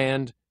enough,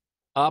 and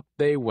up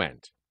they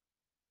went.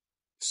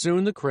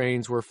 Soon the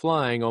cranes were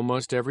flying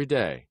almost every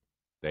day.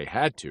 They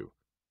had to.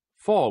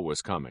 Fall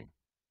was coming.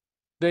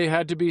 They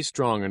had to be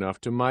strong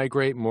enough to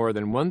migrate more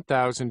than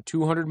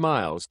 1,200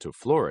 miles to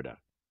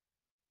Florida.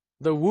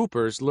 The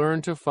whoopers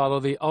learned to follow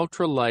the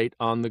ultralight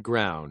on the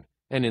ground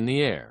and in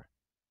the air.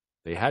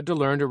 They had to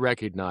learn to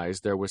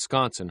recognize their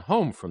Wisconsin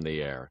home from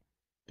the air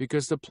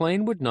because the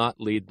plane would not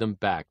lead them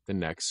back the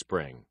next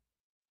spring.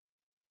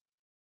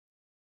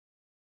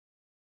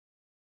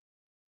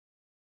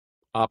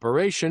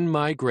 Operation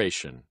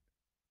Migration.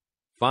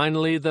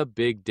 Finally, the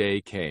big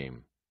day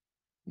came.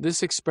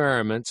 This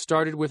experiment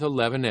started with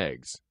 11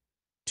 eggs.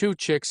 2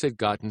 chicks had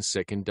gotten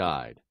sick and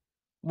died.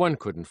 1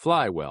 couldn't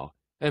fly well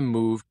and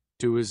moved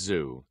to a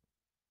zoo.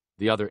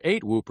 The other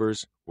 8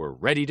 whoopers were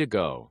ready to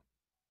go.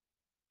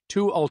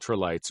 2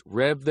 ultralights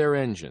revved their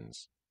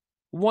engines.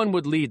 1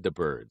 would lead the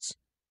birds.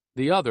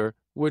 The other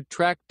would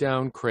track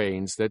down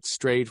cranes that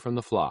strayed from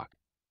the flock.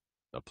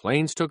 The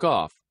planes took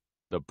off.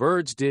 The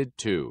birds did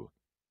too.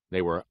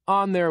 They were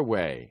on their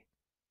way.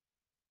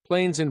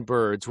 Planes and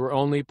birds were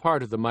only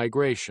part of the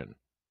migration.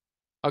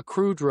 A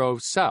crew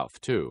drove south,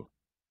 too.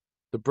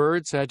 The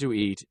birds had to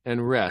eat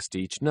and rest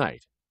each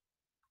night.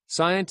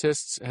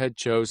 Scientists had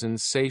chosen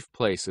safe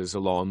places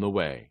along the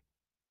way.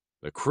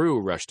 The crew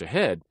rushed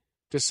ahead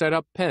to set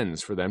up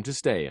pens for them to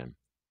stay in.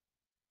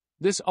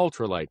 This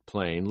ultralight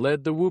plane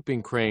led the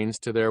whooping cranes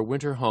to their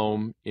winter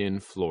home in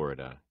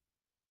Florida.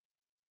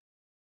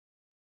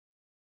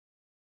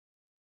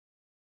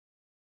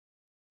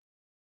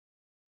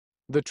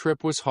 The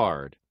trip was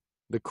hard.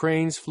 The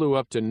cranes flew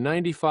up to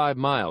 95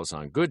 miles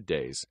on good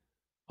days,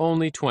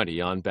 only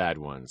 20 on bad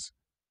ones.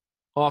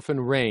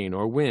 Often rain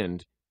or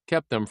wind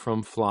kept them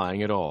from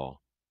flying at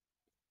all.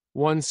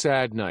 One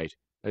sad night,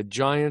 a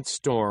giant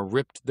storm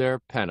ripped their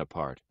pen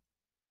apart.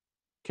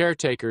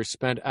 Caretakers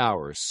spent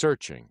hours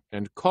searching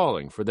and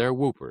calling for their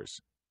whoopers.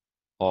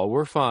 All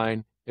were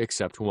fine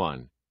except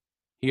one.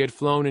 He had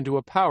flown into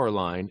a power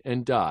line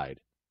and died.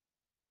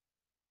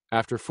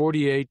 After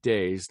 48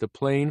 days, the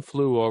plane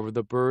flew over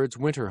the bird's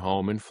winter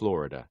home in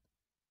Florida.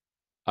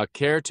 A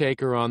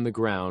caretaker on the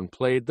ground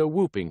played the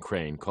whooping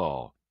crane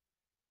call.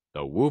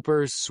 The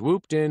whoopers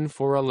swooped in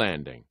for a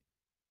landing.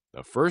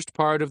 The first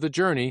part of the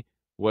journey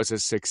was a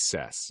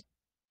success.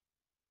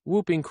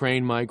 Whooping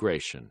crane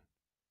migration.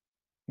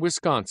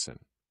 Wisconsin,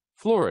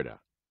 Florida.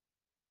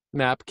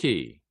 Map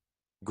key.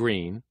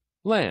 Green,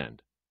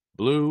 land.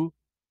 Blue,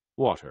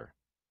 water.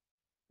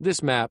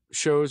 This map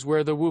shows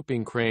where the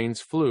whooping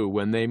cranes flew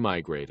when they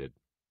migrated.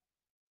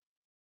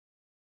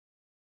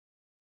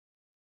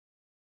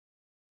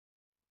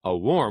 A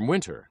warm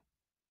winter.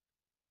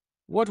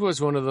 What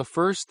was one of the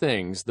first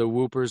things the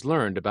whoopers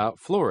learned about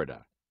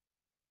Florida?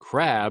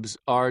 Crabs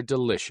are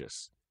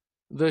delicious.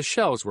 The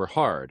shells were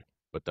hard,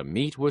 but the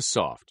meat was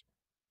soft.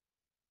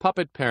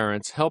 Puppet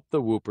parents helped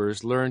the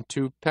whoopers learn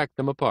to peck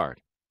them apart.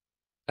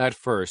 At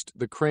first,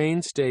 the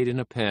crane stayed in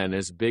a pen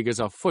as big as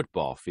a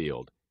football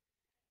field.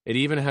 It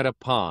even had a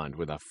pond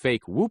with a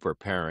fake whooper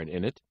parent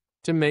in it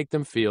to make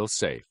them feel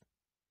safe.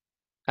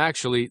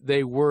 Actually,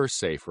 they were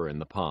safer in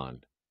the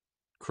pond.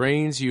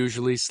 Cranes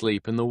usually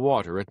sleep in the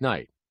water at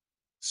night.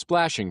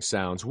 Splashing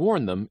sounds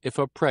warn them if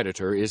a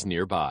predator is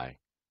nearby.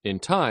 In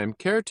time,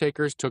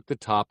 caretakers took the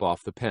top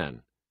off the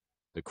pen.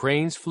 The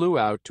cranes flew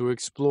out to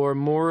explore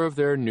more of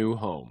their new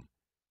home.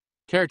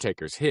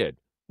 Caretakers hid,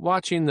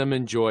 watching them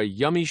enjoy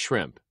yummy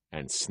shrimp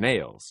and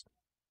snails.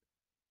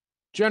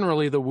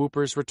 Generally, the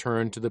whoopers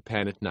returned to the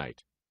pen at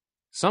night.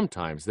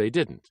 Sometimes they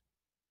didn't.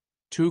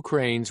 2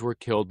 cranes were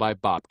killed by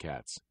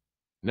bobcats.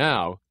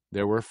 Now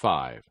there were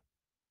 5.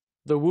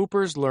 The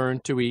whoopers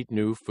learned to eat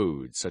new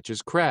foods, such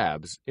as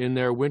crabs, in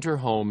their winter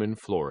home in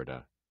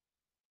Florida.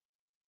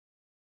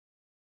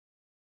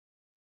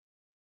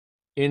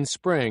 In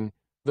spring,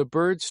 the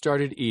birds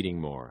started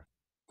eating more.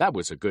 That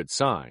was a good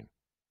sign.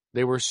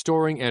 They were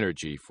storing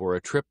energy for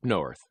a trip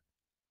north.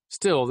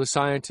 Still, the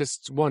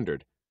scientists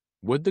wondered,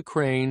 would the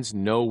cranes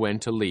know when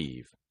to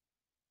leave?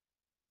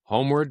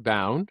 Homeward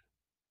bound?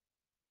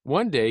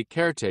 One day,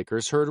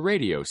 caretakers heard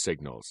radio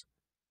signals.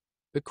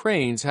 The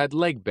cranes had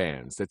leg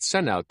bands that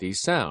sent out these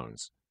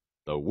sounds.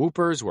 The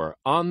whoopers were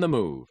on the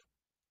move.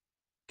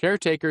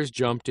 Caretakers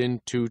jumped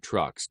in 2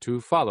 trucks to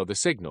follow the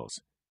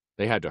signals.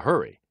 They had to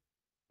hurry.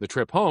 The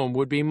trip home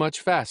would be much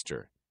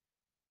faster.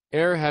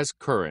 Air has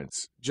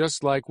currents,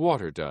 just like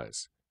water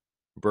does.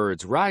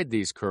 Birds ride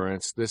these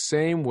currents the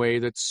same way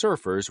that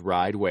surfers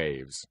ride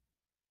waves.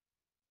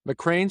 The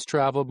cranes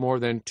traveled more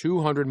than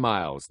 200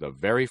 miles the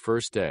very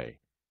first day.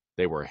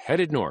 They were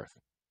headed north.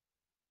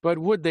 But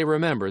would they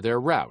remember their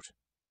route?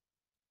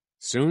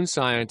 Soon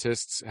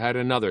scientists had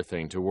another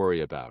thing to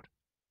worry about.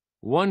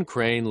 One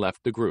crane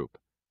left the group.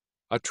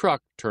 A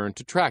truck turned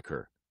to track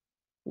her.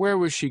 Where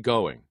was she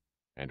going,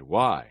 and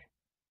why?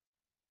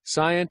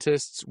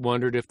 Scientists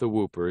wondered if the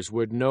whoopers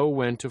would know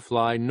when to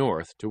fly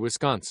north to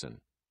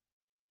Wisconsin.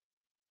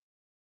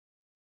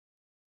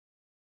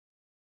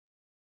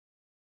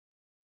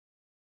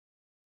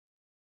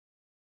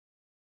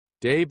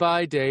 Day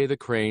by day, the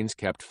cranes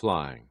kept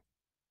flying.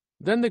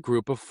 Then the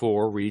group of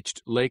 4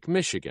 reached Lake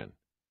Michigan.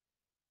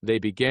 They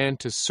began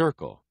to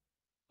circle.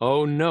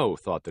 Oh no,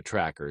 thought the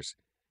trackers.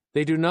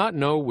 They do not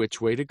know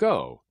which way to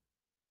go.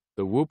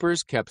 The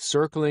whoopers kept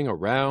circling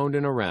around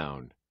and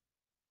around.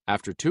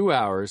 After 2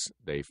 hours,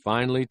 they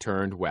finally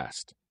turned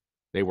west.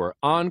 They were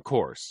on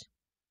course.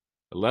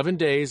 11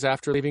 days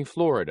after leaving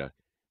Florida,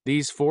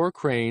 these 4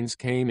 cranes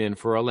came in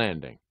for a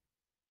landing.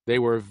 They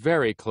were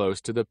very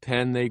close to the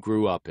pen they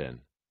grew up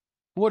in.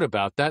 What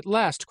about that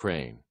last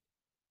crane?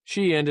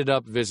 She ended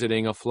up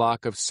visiting a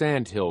flock of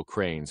sandhill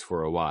cranes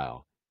for a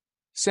while.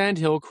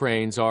 Sandhill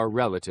cranes are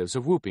relatives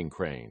of whooping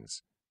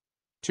cranes.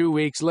 2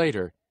 weeks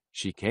later,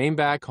 she came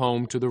back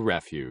home to the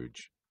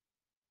refuge.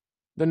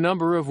 The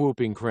number of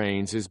whooping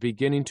cranes is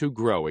beginning to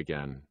grow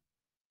again.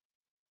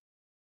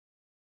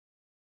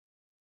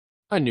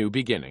 A new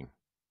beginning.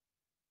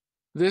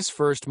 This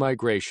first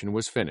migration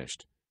was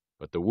finished,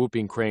 but the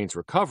whooping crane's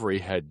recovery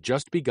had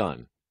just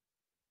begun.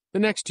 The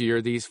next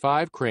year, these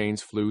 5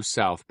 cranes flew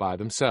south by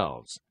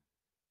themselves.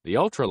 The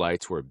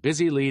ultralights were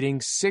busy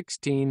leading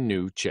 16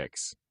 new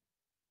chicks.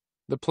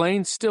 The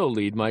planes still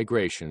lead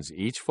migrations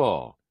each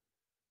fall,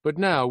 but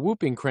now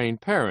whooping crane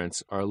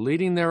parents are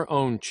leading their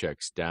own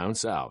chicks down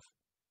south.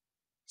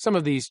 Some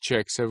of these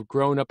chicks have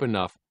grown up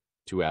enough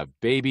to have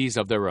babies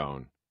of their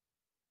own.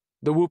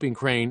 The whooping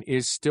crane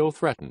is still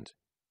threatened.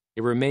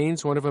 It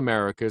remains one of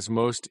America's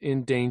most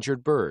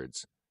endangered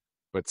birds,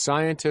 but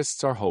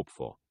scientists are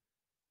hopeful.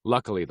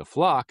 Luckily, the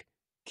flock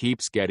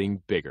keeps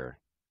getting bigger.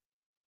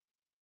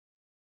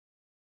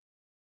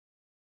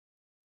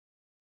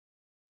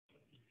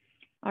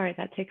 All right,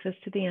 that takes us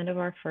to the end of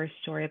our first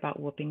story about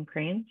whooping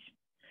cranes.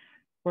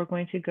 We're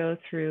going to go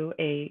through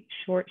a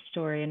short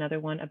story, another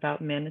one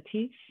about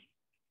manatees.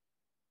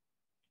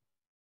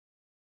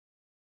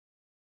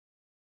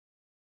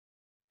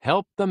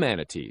 Help the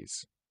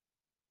manatees.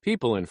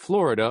 People in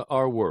Florida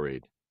are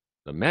worried.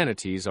 The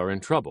manatees are in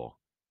trouble.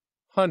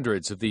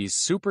 Hundreds of these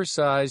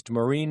supersized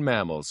marine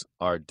mammals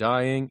are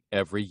dying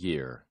every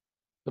year.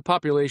 The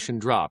population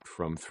dropped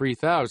from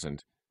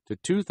 3,000 to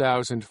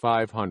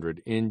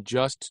 2,500 in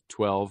just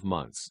 12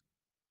 months.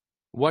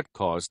 What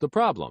caused the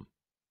problem?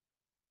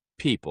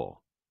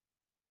 People.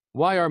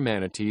 Why are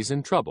manatees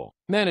in trouble?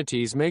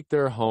 Manatees make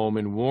their home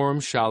in warm,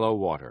 shallow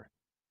water.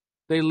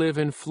 They live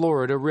in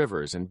Florida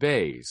rivers and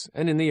bays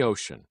and in the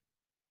ocean.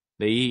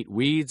 They eat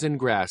weeds and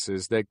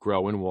grasses that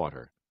grow in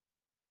water.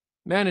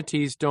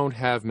 Manatees don't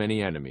have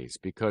many enemies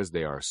because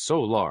they are so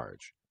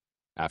large.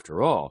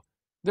 After all,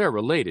 they're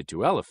related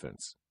to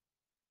elephants.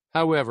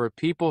 However,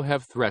 people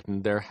have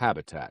threatened their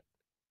habitat.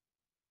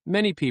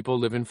 Many people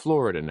live in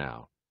Florida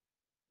now.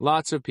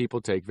 Lots of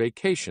people take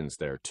vacations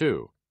there,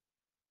 too.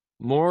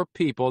 More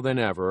people than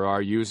ever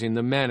are using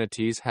the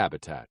manatee's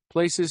habitat.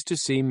 Places to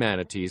see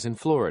manatees in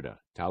Florida: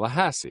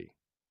 Tallahassee,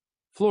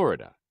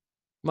 Florida,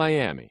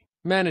 Miami.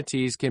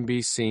 Manatees can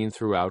be seen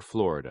throughout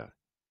Florida.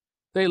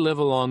 They live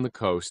along the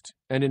coast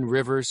and in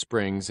rivers,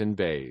 springs, and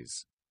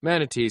bays.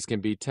 Manatees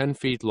can be 10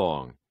 feet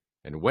long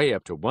and weigh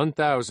up to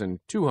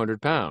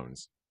 1,200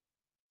 pounds.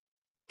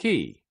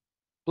 Key,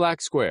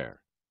 Black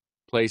Square,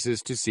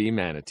 places to see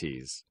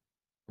manatees.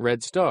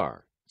 Red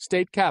Star,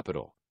 State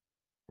Capital.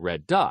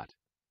 Red Dot,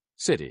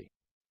 City.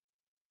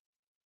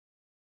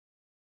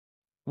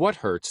 What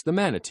hurts the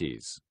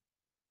manatees?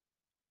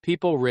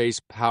 People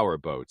race power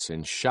boats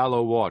in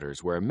shallow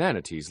waters where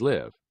manatees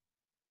live.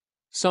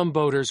 Some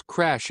boaters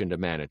crash into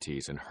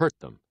manatees and hurt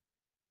them.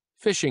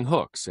 Fishing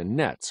hooks and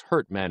nets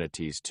hurt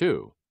manatees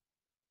too.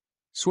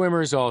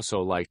 Swimmers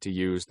also like to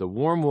use the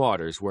warm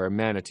waters where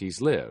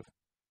manatees live.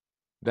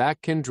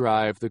 That can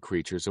drive the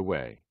creatures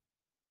away.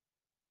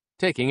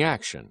 Taking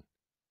action.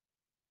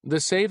 The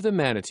Save the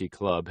Manatee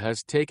Club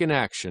has taken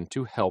action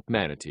to help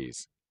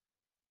manatees.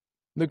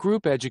 The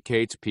group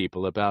educates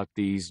people about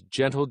these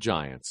gentle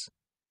giants.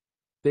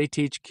 They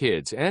teach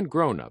kids and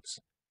grown-ups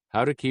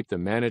how to keep the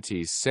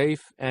manatees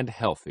safe and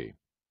healthy.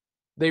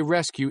 They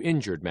rescue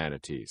injured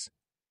manatees.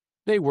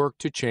 They work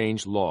to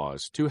change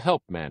laws to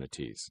help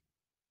manatees.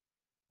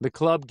 The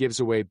club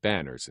gives away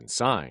banners and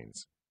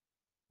signs.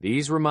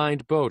 These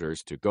remind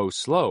boaters to go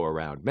slow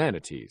around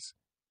manatees.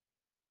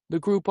 The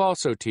group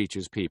also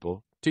teaches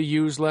people to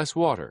use less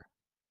water.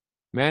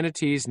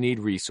 Manatees need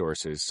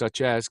resources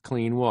such as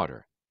clean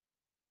water.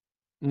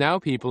 Now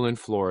people in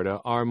Florida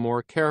are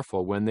more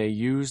careful when they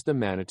use the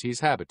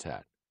manatee's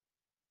habitat.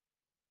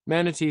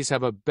 Manatees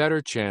have a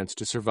better chance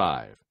to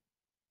survive.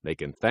 They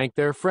can thank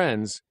their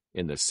friends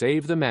in the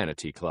Save the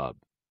Manatee Club.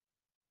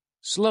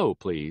 Slow,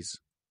 please.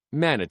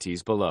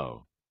 Manatees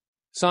below.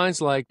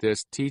 Signs like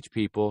this teach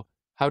people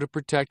how to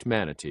protect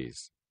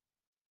manatees.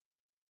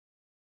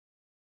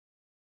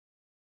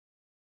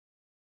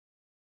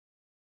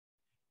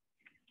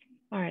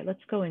 All right, let's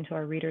go into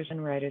our Readers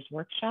and Writers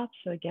workshop.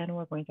 So again,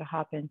 we're going to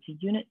hop into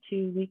Unit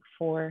 2, Week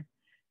 4,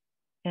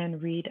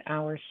 and read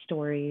our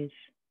stories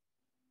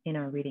in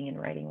our Reading and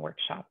Writing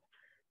workshop.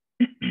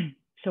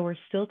 So we're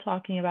still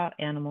talking about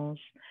animals,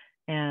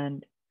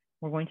 and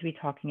we're going to be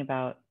talking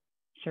about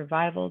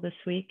survival this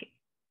week.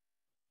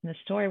 And the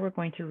story we're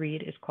going to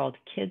read is called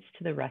Kids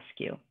to the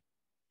Rescue.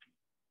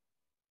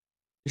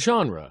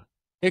 Genre: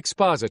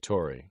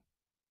 expository.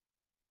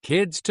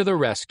 Kids to the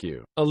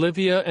Rescue.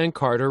 Olivia and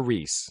Carter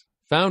Reese,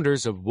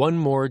 founders of One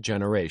More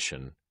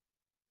Generation.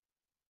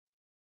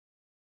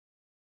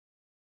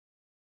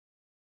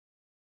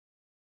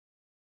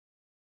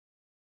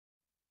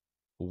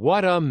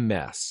 What a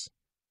mess!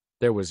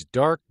 There was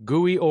dark,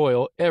 gooey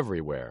oil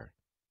everywhere.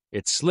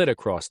 It slid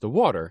across the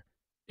water.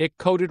 It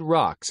coated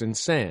rocks and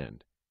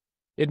sand.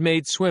 It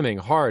made swimming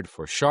hard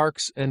for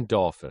sharks and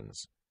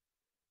dolphins.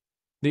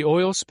 The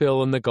oil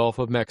spill in the Gulf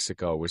of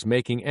Mexico was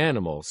making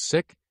animals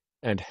sick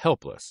and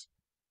helpless.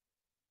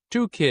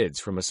 Two kids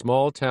from a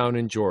small town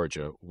in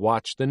Georgia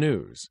watched the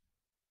news.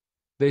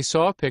 They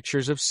saw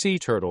pictures of sea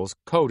turtles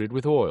coated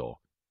with oil.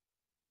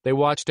 They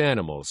watched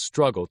animals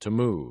struggle to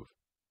move.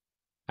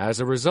 As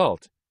a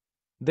result,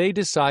 they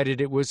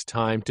decided it was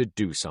time to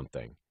do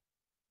something.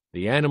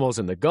 The animals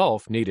in the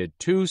Gulf needed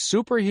two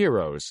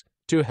superheroes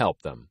to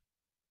help them.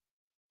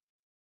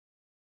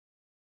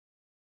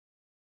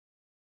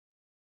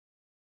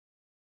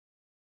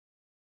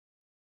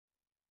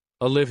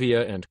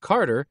 Olivia and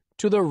Carter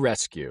to the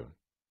rescue.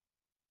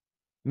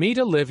 Meet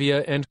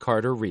Olivia and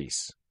Carter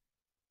Reese.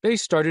 They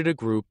started a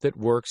group that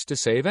works to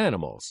save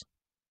animals.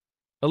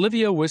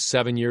 Olivia was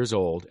 7 years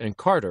old, and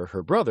Carter,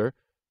 her brother,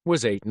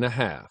 was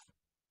 8.5.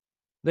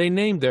 They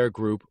named their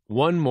group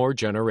One More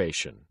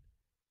Generation.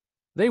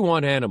 They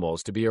want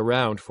animals to be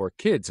around for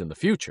kids in the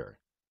future.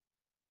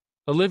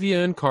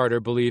 Olivia and Carter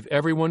believe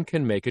everyone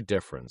can make a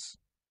difference.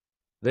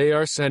 They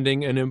are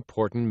sending an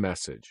important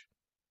message.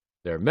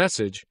 Their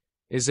message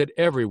is that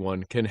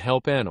everyone can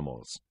help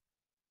animals.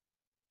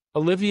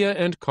 Olivia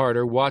and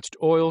Carter watched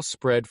oil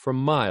spread for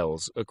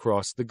miles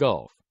across the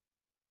Gulf.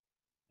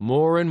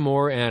 More and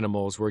more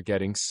animals were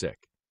getting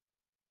sick.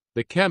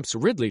 The Kemp's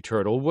Ridley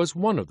turtle was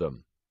one of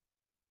them.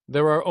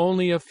 There are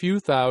only a few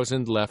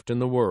thousand left in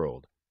the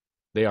world.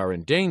 They are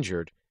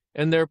endangered,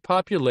 and their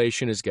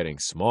population is getting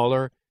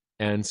smaller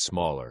and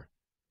smaller.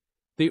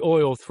 The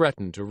oil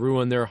threatened to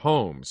ruin their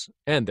homes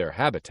and their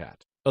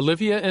habitat.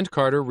 Olivia and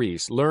Carter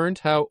Reese learned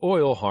how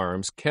oil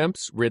harms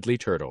Kemp's Ridley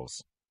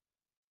turtles.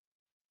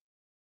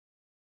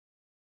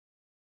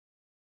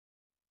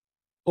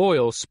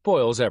 Oil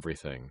spoils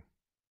everything.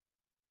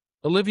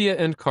 Olivia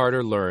and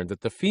Carter learned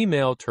that the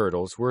female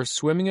turtles were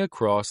swimming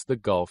across the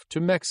Gulf to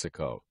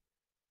Mexico.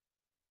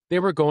 They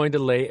were going to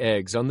lay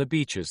eggs on the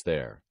beaches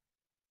there,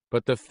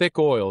 but the thick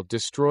oil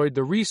destroyed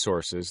the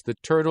resources the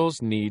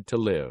turtles need to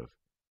live.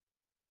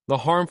 The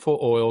harmful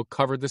oil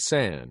covered the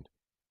sand.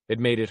 It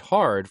made it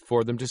hard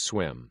for them to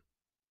swim.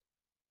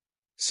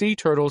 Sea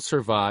turtles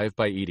survive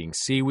by eating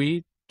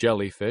seaweed,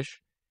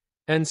 jellyfish,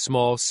 and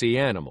small sea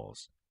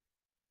animals.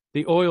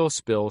 The oil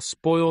spill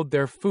spoiled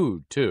their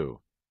food, too.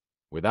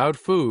 Without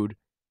food,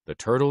 the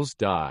turtles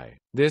die.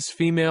 This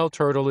female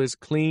turtle is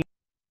clean.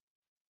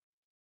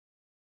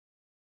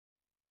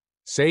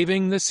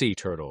 Saving the sea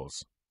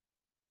turtles.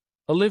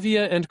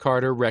 Olivia and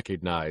Carter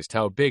recognized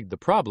how big the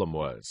problem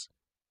was.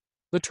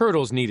 The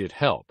turtles needed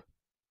help.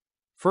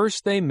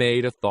 First, they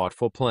made a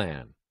thoughtful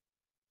plan.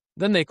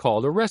 Then they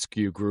called a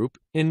rescue group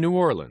in New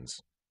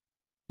Orleans.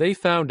 They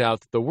found out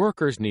that the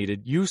workers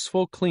needed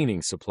useful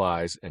cleaning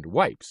supplies and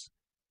wipes.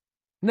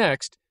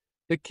 Next,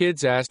 the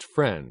kids asked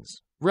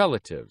friends,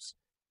 relatives,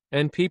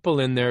 and people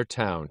in their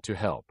town to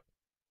help.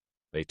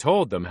 They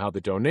told them how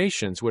the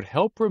donations would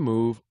help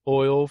remove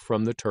oil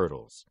from the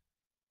turtles.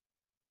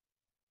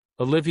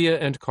 Olivia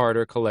and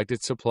Carter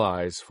collected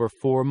supplies for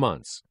 4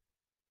 months.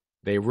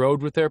 They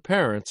rode with their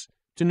parents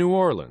to New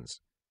Orleans.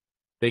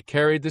 They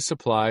carried the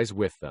supplies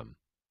with them.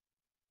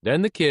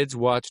 Then the kids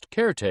watched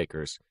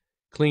caretakers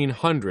clean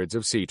hundreds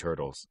of sea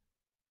turtles.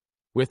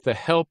 With the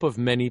help of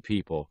many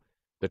people,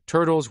 the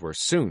turtles were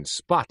soon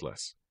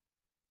spotless.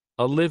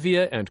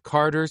 Olivia and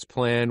Carter's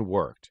plan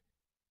worked.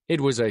 It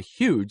was a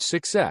huge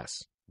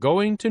success.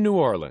 Going to New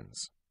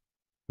Orleans.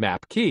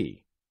 Map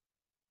key.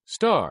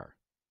 Star.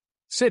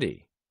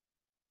 City.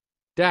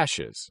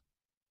 Dashes.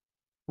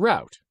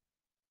 Route.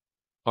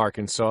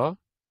 Arkansas,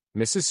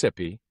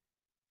 Mississippi,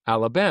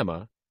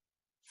 Alabama,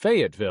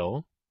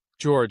 Fayetteville,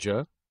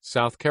 Georgia,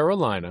 South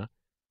Carolina,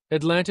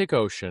 Atlantic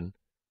Ocean,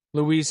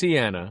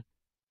 Louisiana,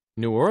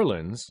 New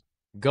Orleans,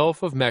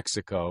 Gulf of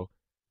Mexico,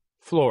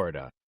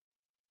 Florida.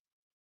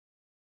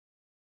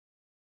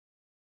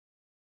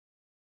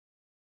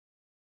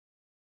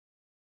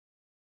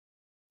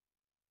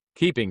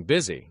 Keeping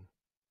busy.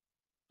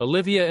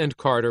 Olivia and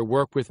Carter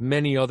work with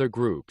many other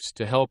groups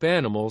to help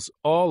animals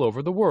all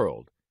over the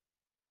world.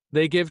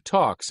 They give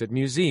talks at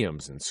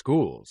museums and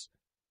schools.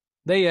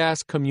 They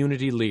ask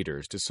community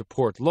leaders to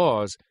support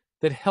laws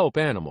that help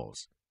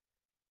animals.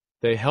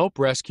 They help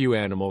rescue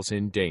animals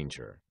in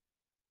danger.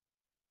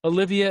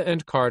 Olivia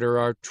and Carter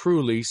are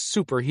truly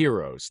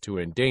superheroes to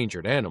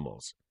endangered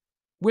animals.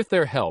 With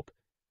their help,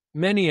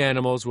 many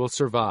animals will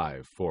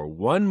survive for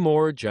one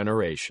more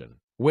generation.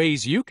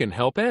 Ways you can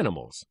help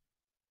animals.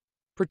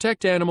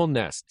 Protect animal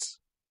nests.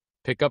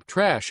 Pick up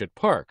trash at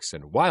parks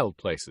and wild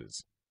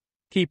places.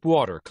 Keep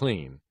water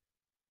clean.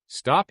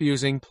 Stop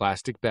using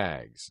plastic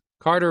bags.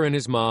 Carter and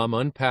his mom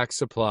unpack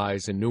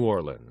supplies in New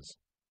Orleans.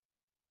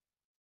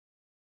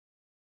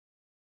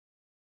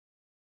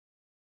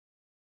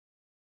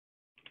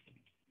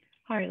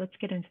 All right, let's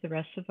get into the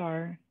rest of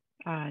our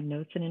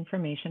notes and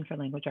information for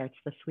language arts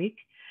this week.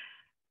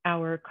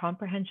 Our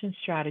comprehension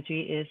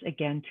strategy is,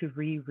 again, to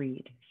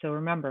reread. So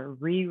remember,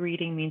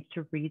 rereading means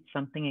to read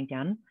something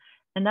again,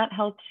 and that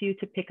helps you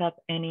to pick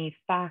up any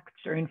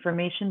facts or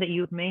information that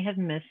you may have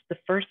missed the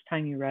first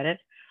time you read it,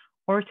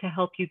 or to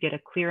help you get a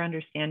clear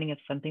understanding of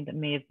something that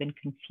may have been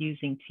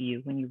confusing to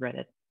you when you read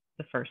it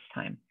the first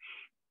time.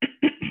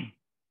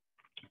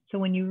 So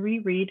when you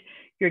reread,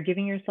 you're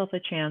giving yourself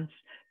a chance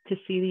to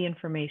see the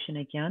information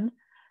again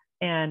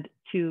and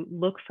to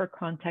look for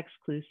context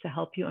clues to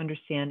help you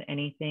understand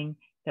anything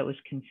that was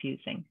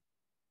confusing.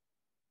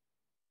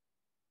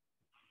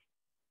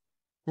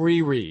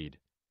 Reread.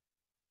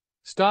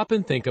 Stop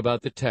and think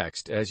about the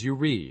text as you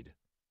read.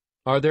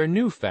 Are there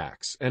new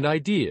facts and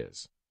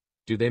ideas?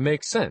 Do they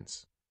make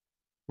sense?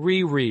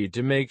 Reread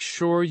to make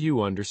sure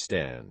you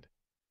understand.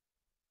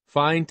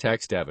 Find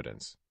text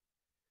evidence.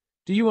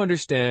 Do you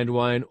understand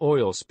why an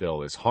oil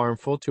spill is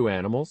harmful to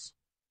animals?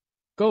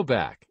 Go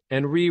back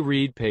and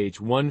reread page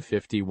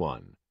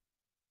 151.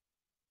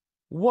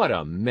 What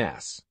a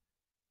mess!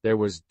 There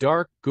was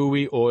dark,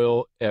 gooey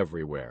oil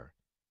everywhere.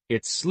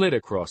 It slid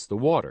across the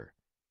water.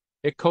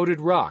 It coated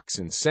rocks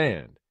and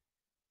sand.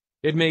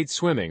 It made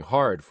swimming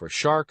hard for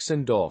sharks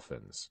and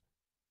dolphins.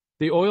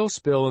 The oil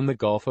spill in the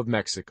Gulf of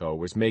Mexico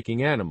was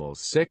making animals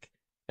sick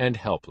and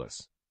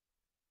helpless.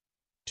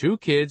 2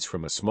 kids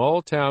from a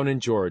small town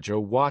in Georgia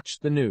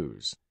watched the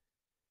news.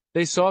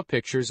 They saw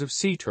pictures of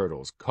sea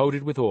turtles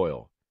coated with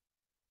oil.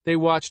 They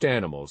watched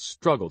animals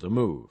struggle to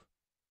move.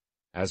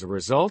 As a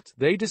result,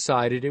 they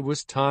decided it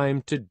was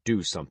time to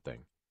do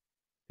something.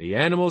 The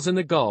animals in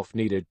the Gulf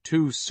needed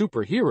 2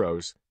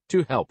 superheroes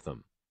to help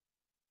them.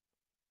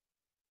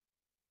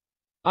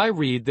 I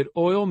read that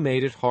oil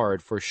made it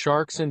hard for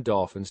sharks and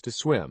dolphins to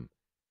swim.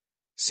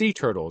 Sea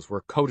turtles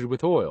were coated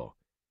with oil.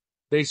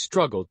 They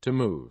struggled to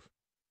move.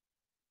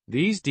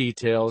 These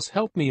details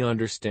help me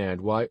understand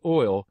why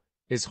oil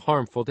is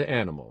harmful to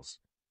animals.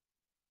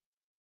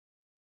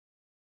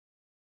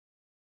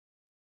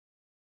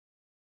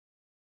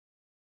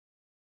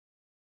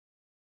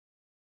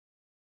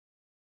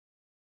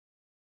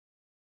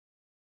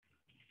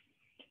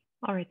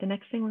 All right, the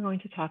next thing we're going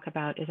to talk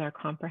about is our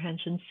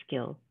comprehension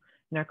skill.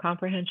 And our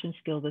comprehension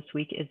skill this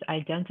week is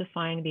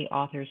identifying the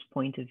author's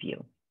point of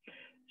view.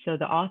 So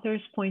the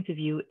author's point of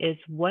view is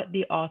what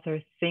the author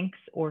thinks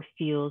or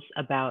feels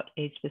about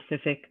a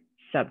specific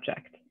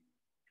subject.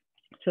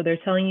 So they're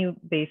telling you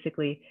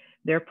basically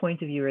their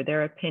point of view or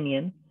their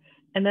opinion,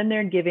 and then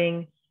they're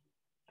giving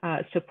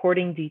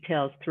supporting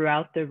details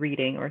throughout the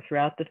reading or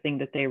throughout the thing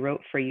that they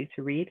wrote for you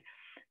to read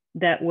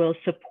that will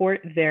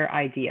support their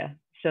idea.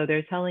 So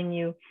they're telling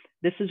you,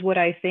 this is what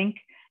I think,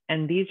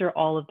 and these are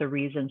all of the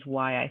reasons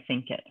why I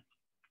think it.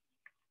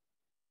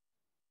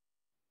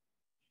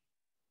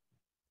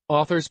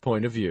 Author's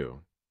point of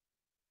view.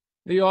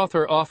 The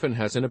author often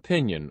has an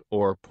opinion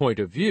or point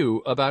of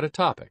view about a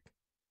topic.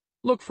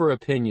 Look for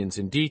opinions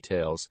and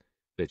details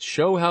that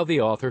show how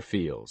the author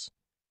feels.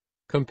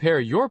 Compare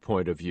your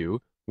point of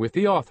view with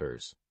the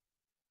author's.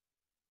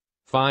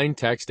 Find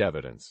text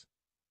evidence.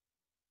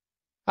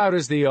 How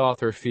does the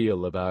author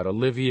feel about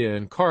Olivia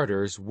and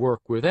Carter's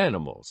work with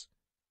animals?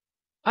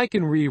 I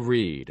can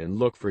reread and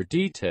look for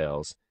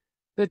details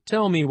that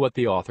tell me what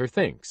the author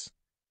thinks.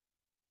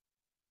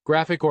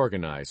 Graphic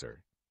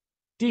organizer.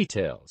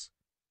 Details.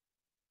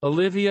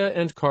 Olivia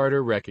and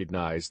Carter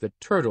recognize that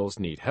turtles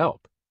need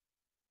help.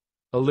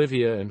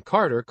 Olivia and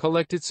Carter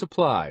collected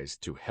supplies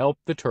to help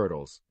the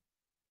turtles.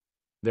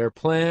 Their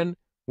plan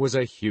was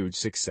a huge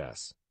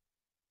success.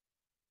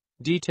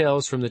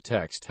 Details from the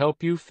text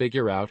help you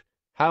figure out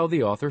how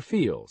the author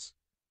feels.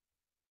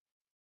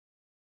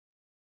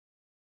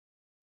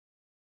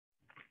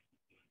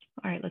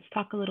 All right, let's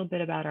talk a little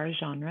bit about our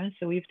genre.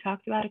 So we've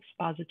talked about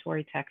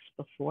expository text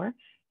before,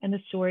 and the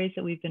stories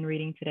that we've been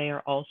reading today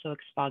are also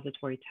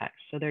expository text.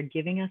 So they're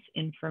giving us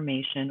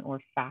information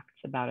or facts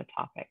about a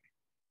topic.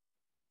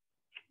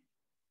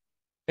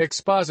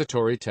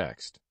 Expository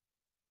text.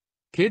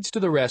 Kids to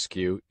the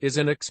Rescue is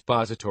an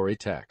expository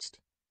text.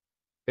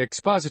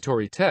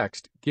 Expository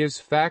text gives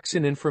facts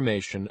and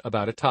information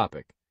about a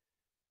topic,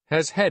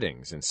 has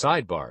headings and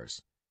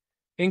sidebars,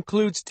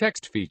 includes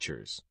text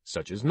features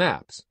such as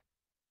maps.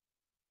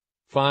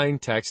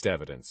 Find text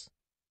evidence.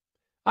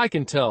 I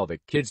can tell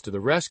that Kids to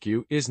the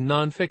Rescue is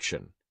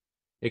nonfiction.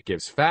 It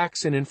gives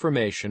facts and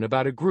information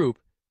about a group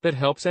that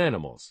helps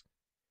animals.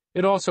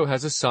 It also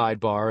has a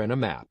sidebar and a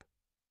map.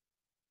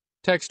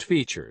 Text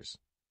features.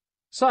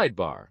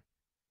 Sidebar.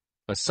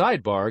 A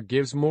sidebar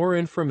gives more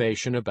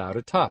information about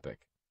a topic.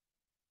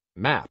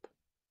 Map.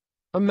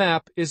 A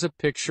map is a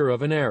picture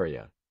of an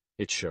area.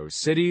 It shows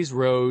cities,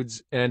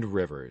 roads, and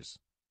rivers.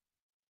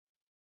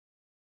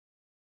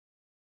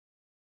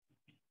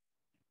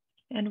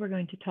 And we're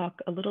going to talk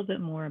a little bit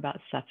more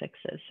about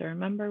suffixes. So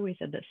remember, we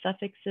said that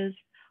suffixes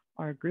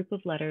are a group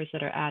of letters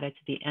that are added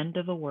to the end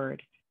of a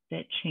word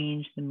that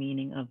change the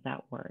meaning of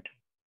that word.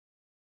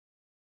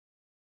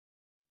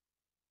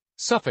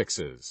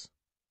 Suffixes.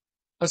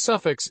 A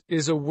suffix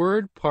is a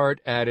word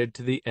part added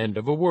to the end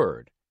of a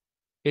word.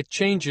 It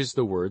changes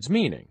the word's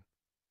meaning.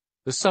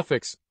 The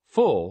suffix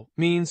full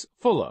means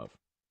full of.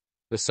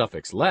 The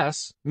suffix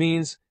less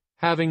means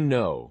having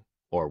no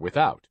or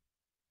without.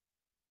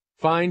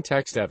 Find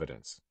text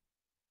evidence.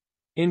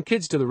 In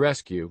Kids to the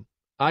Rescue,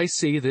 I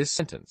see this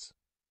sentence.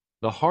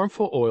 The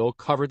harmful oil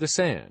covered the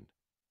sand.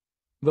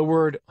 The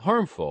word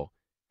harmful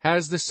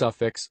has the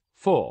suffix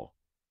full.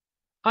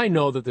 I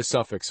know that the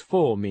suffix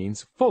full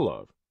means full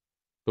of.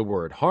 The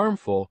word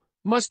harmful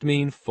must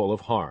mean full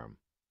of harm.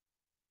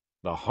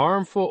 The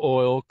harmful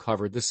oil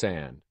covered the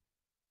sand.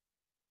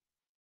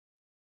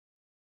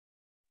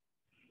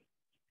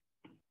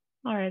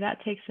 All right,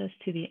 that takes us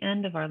to the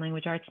end of our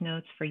language arts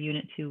notes for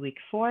Unit 2, Week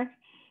 4.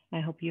 I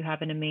hope you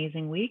have an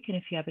amazing week, and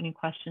if you have any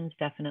questions,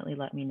 definitely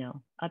let me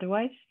know.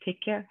 Otherwise, take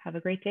care. Have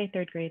a great day,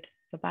 third grade.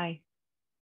 Bye-bye.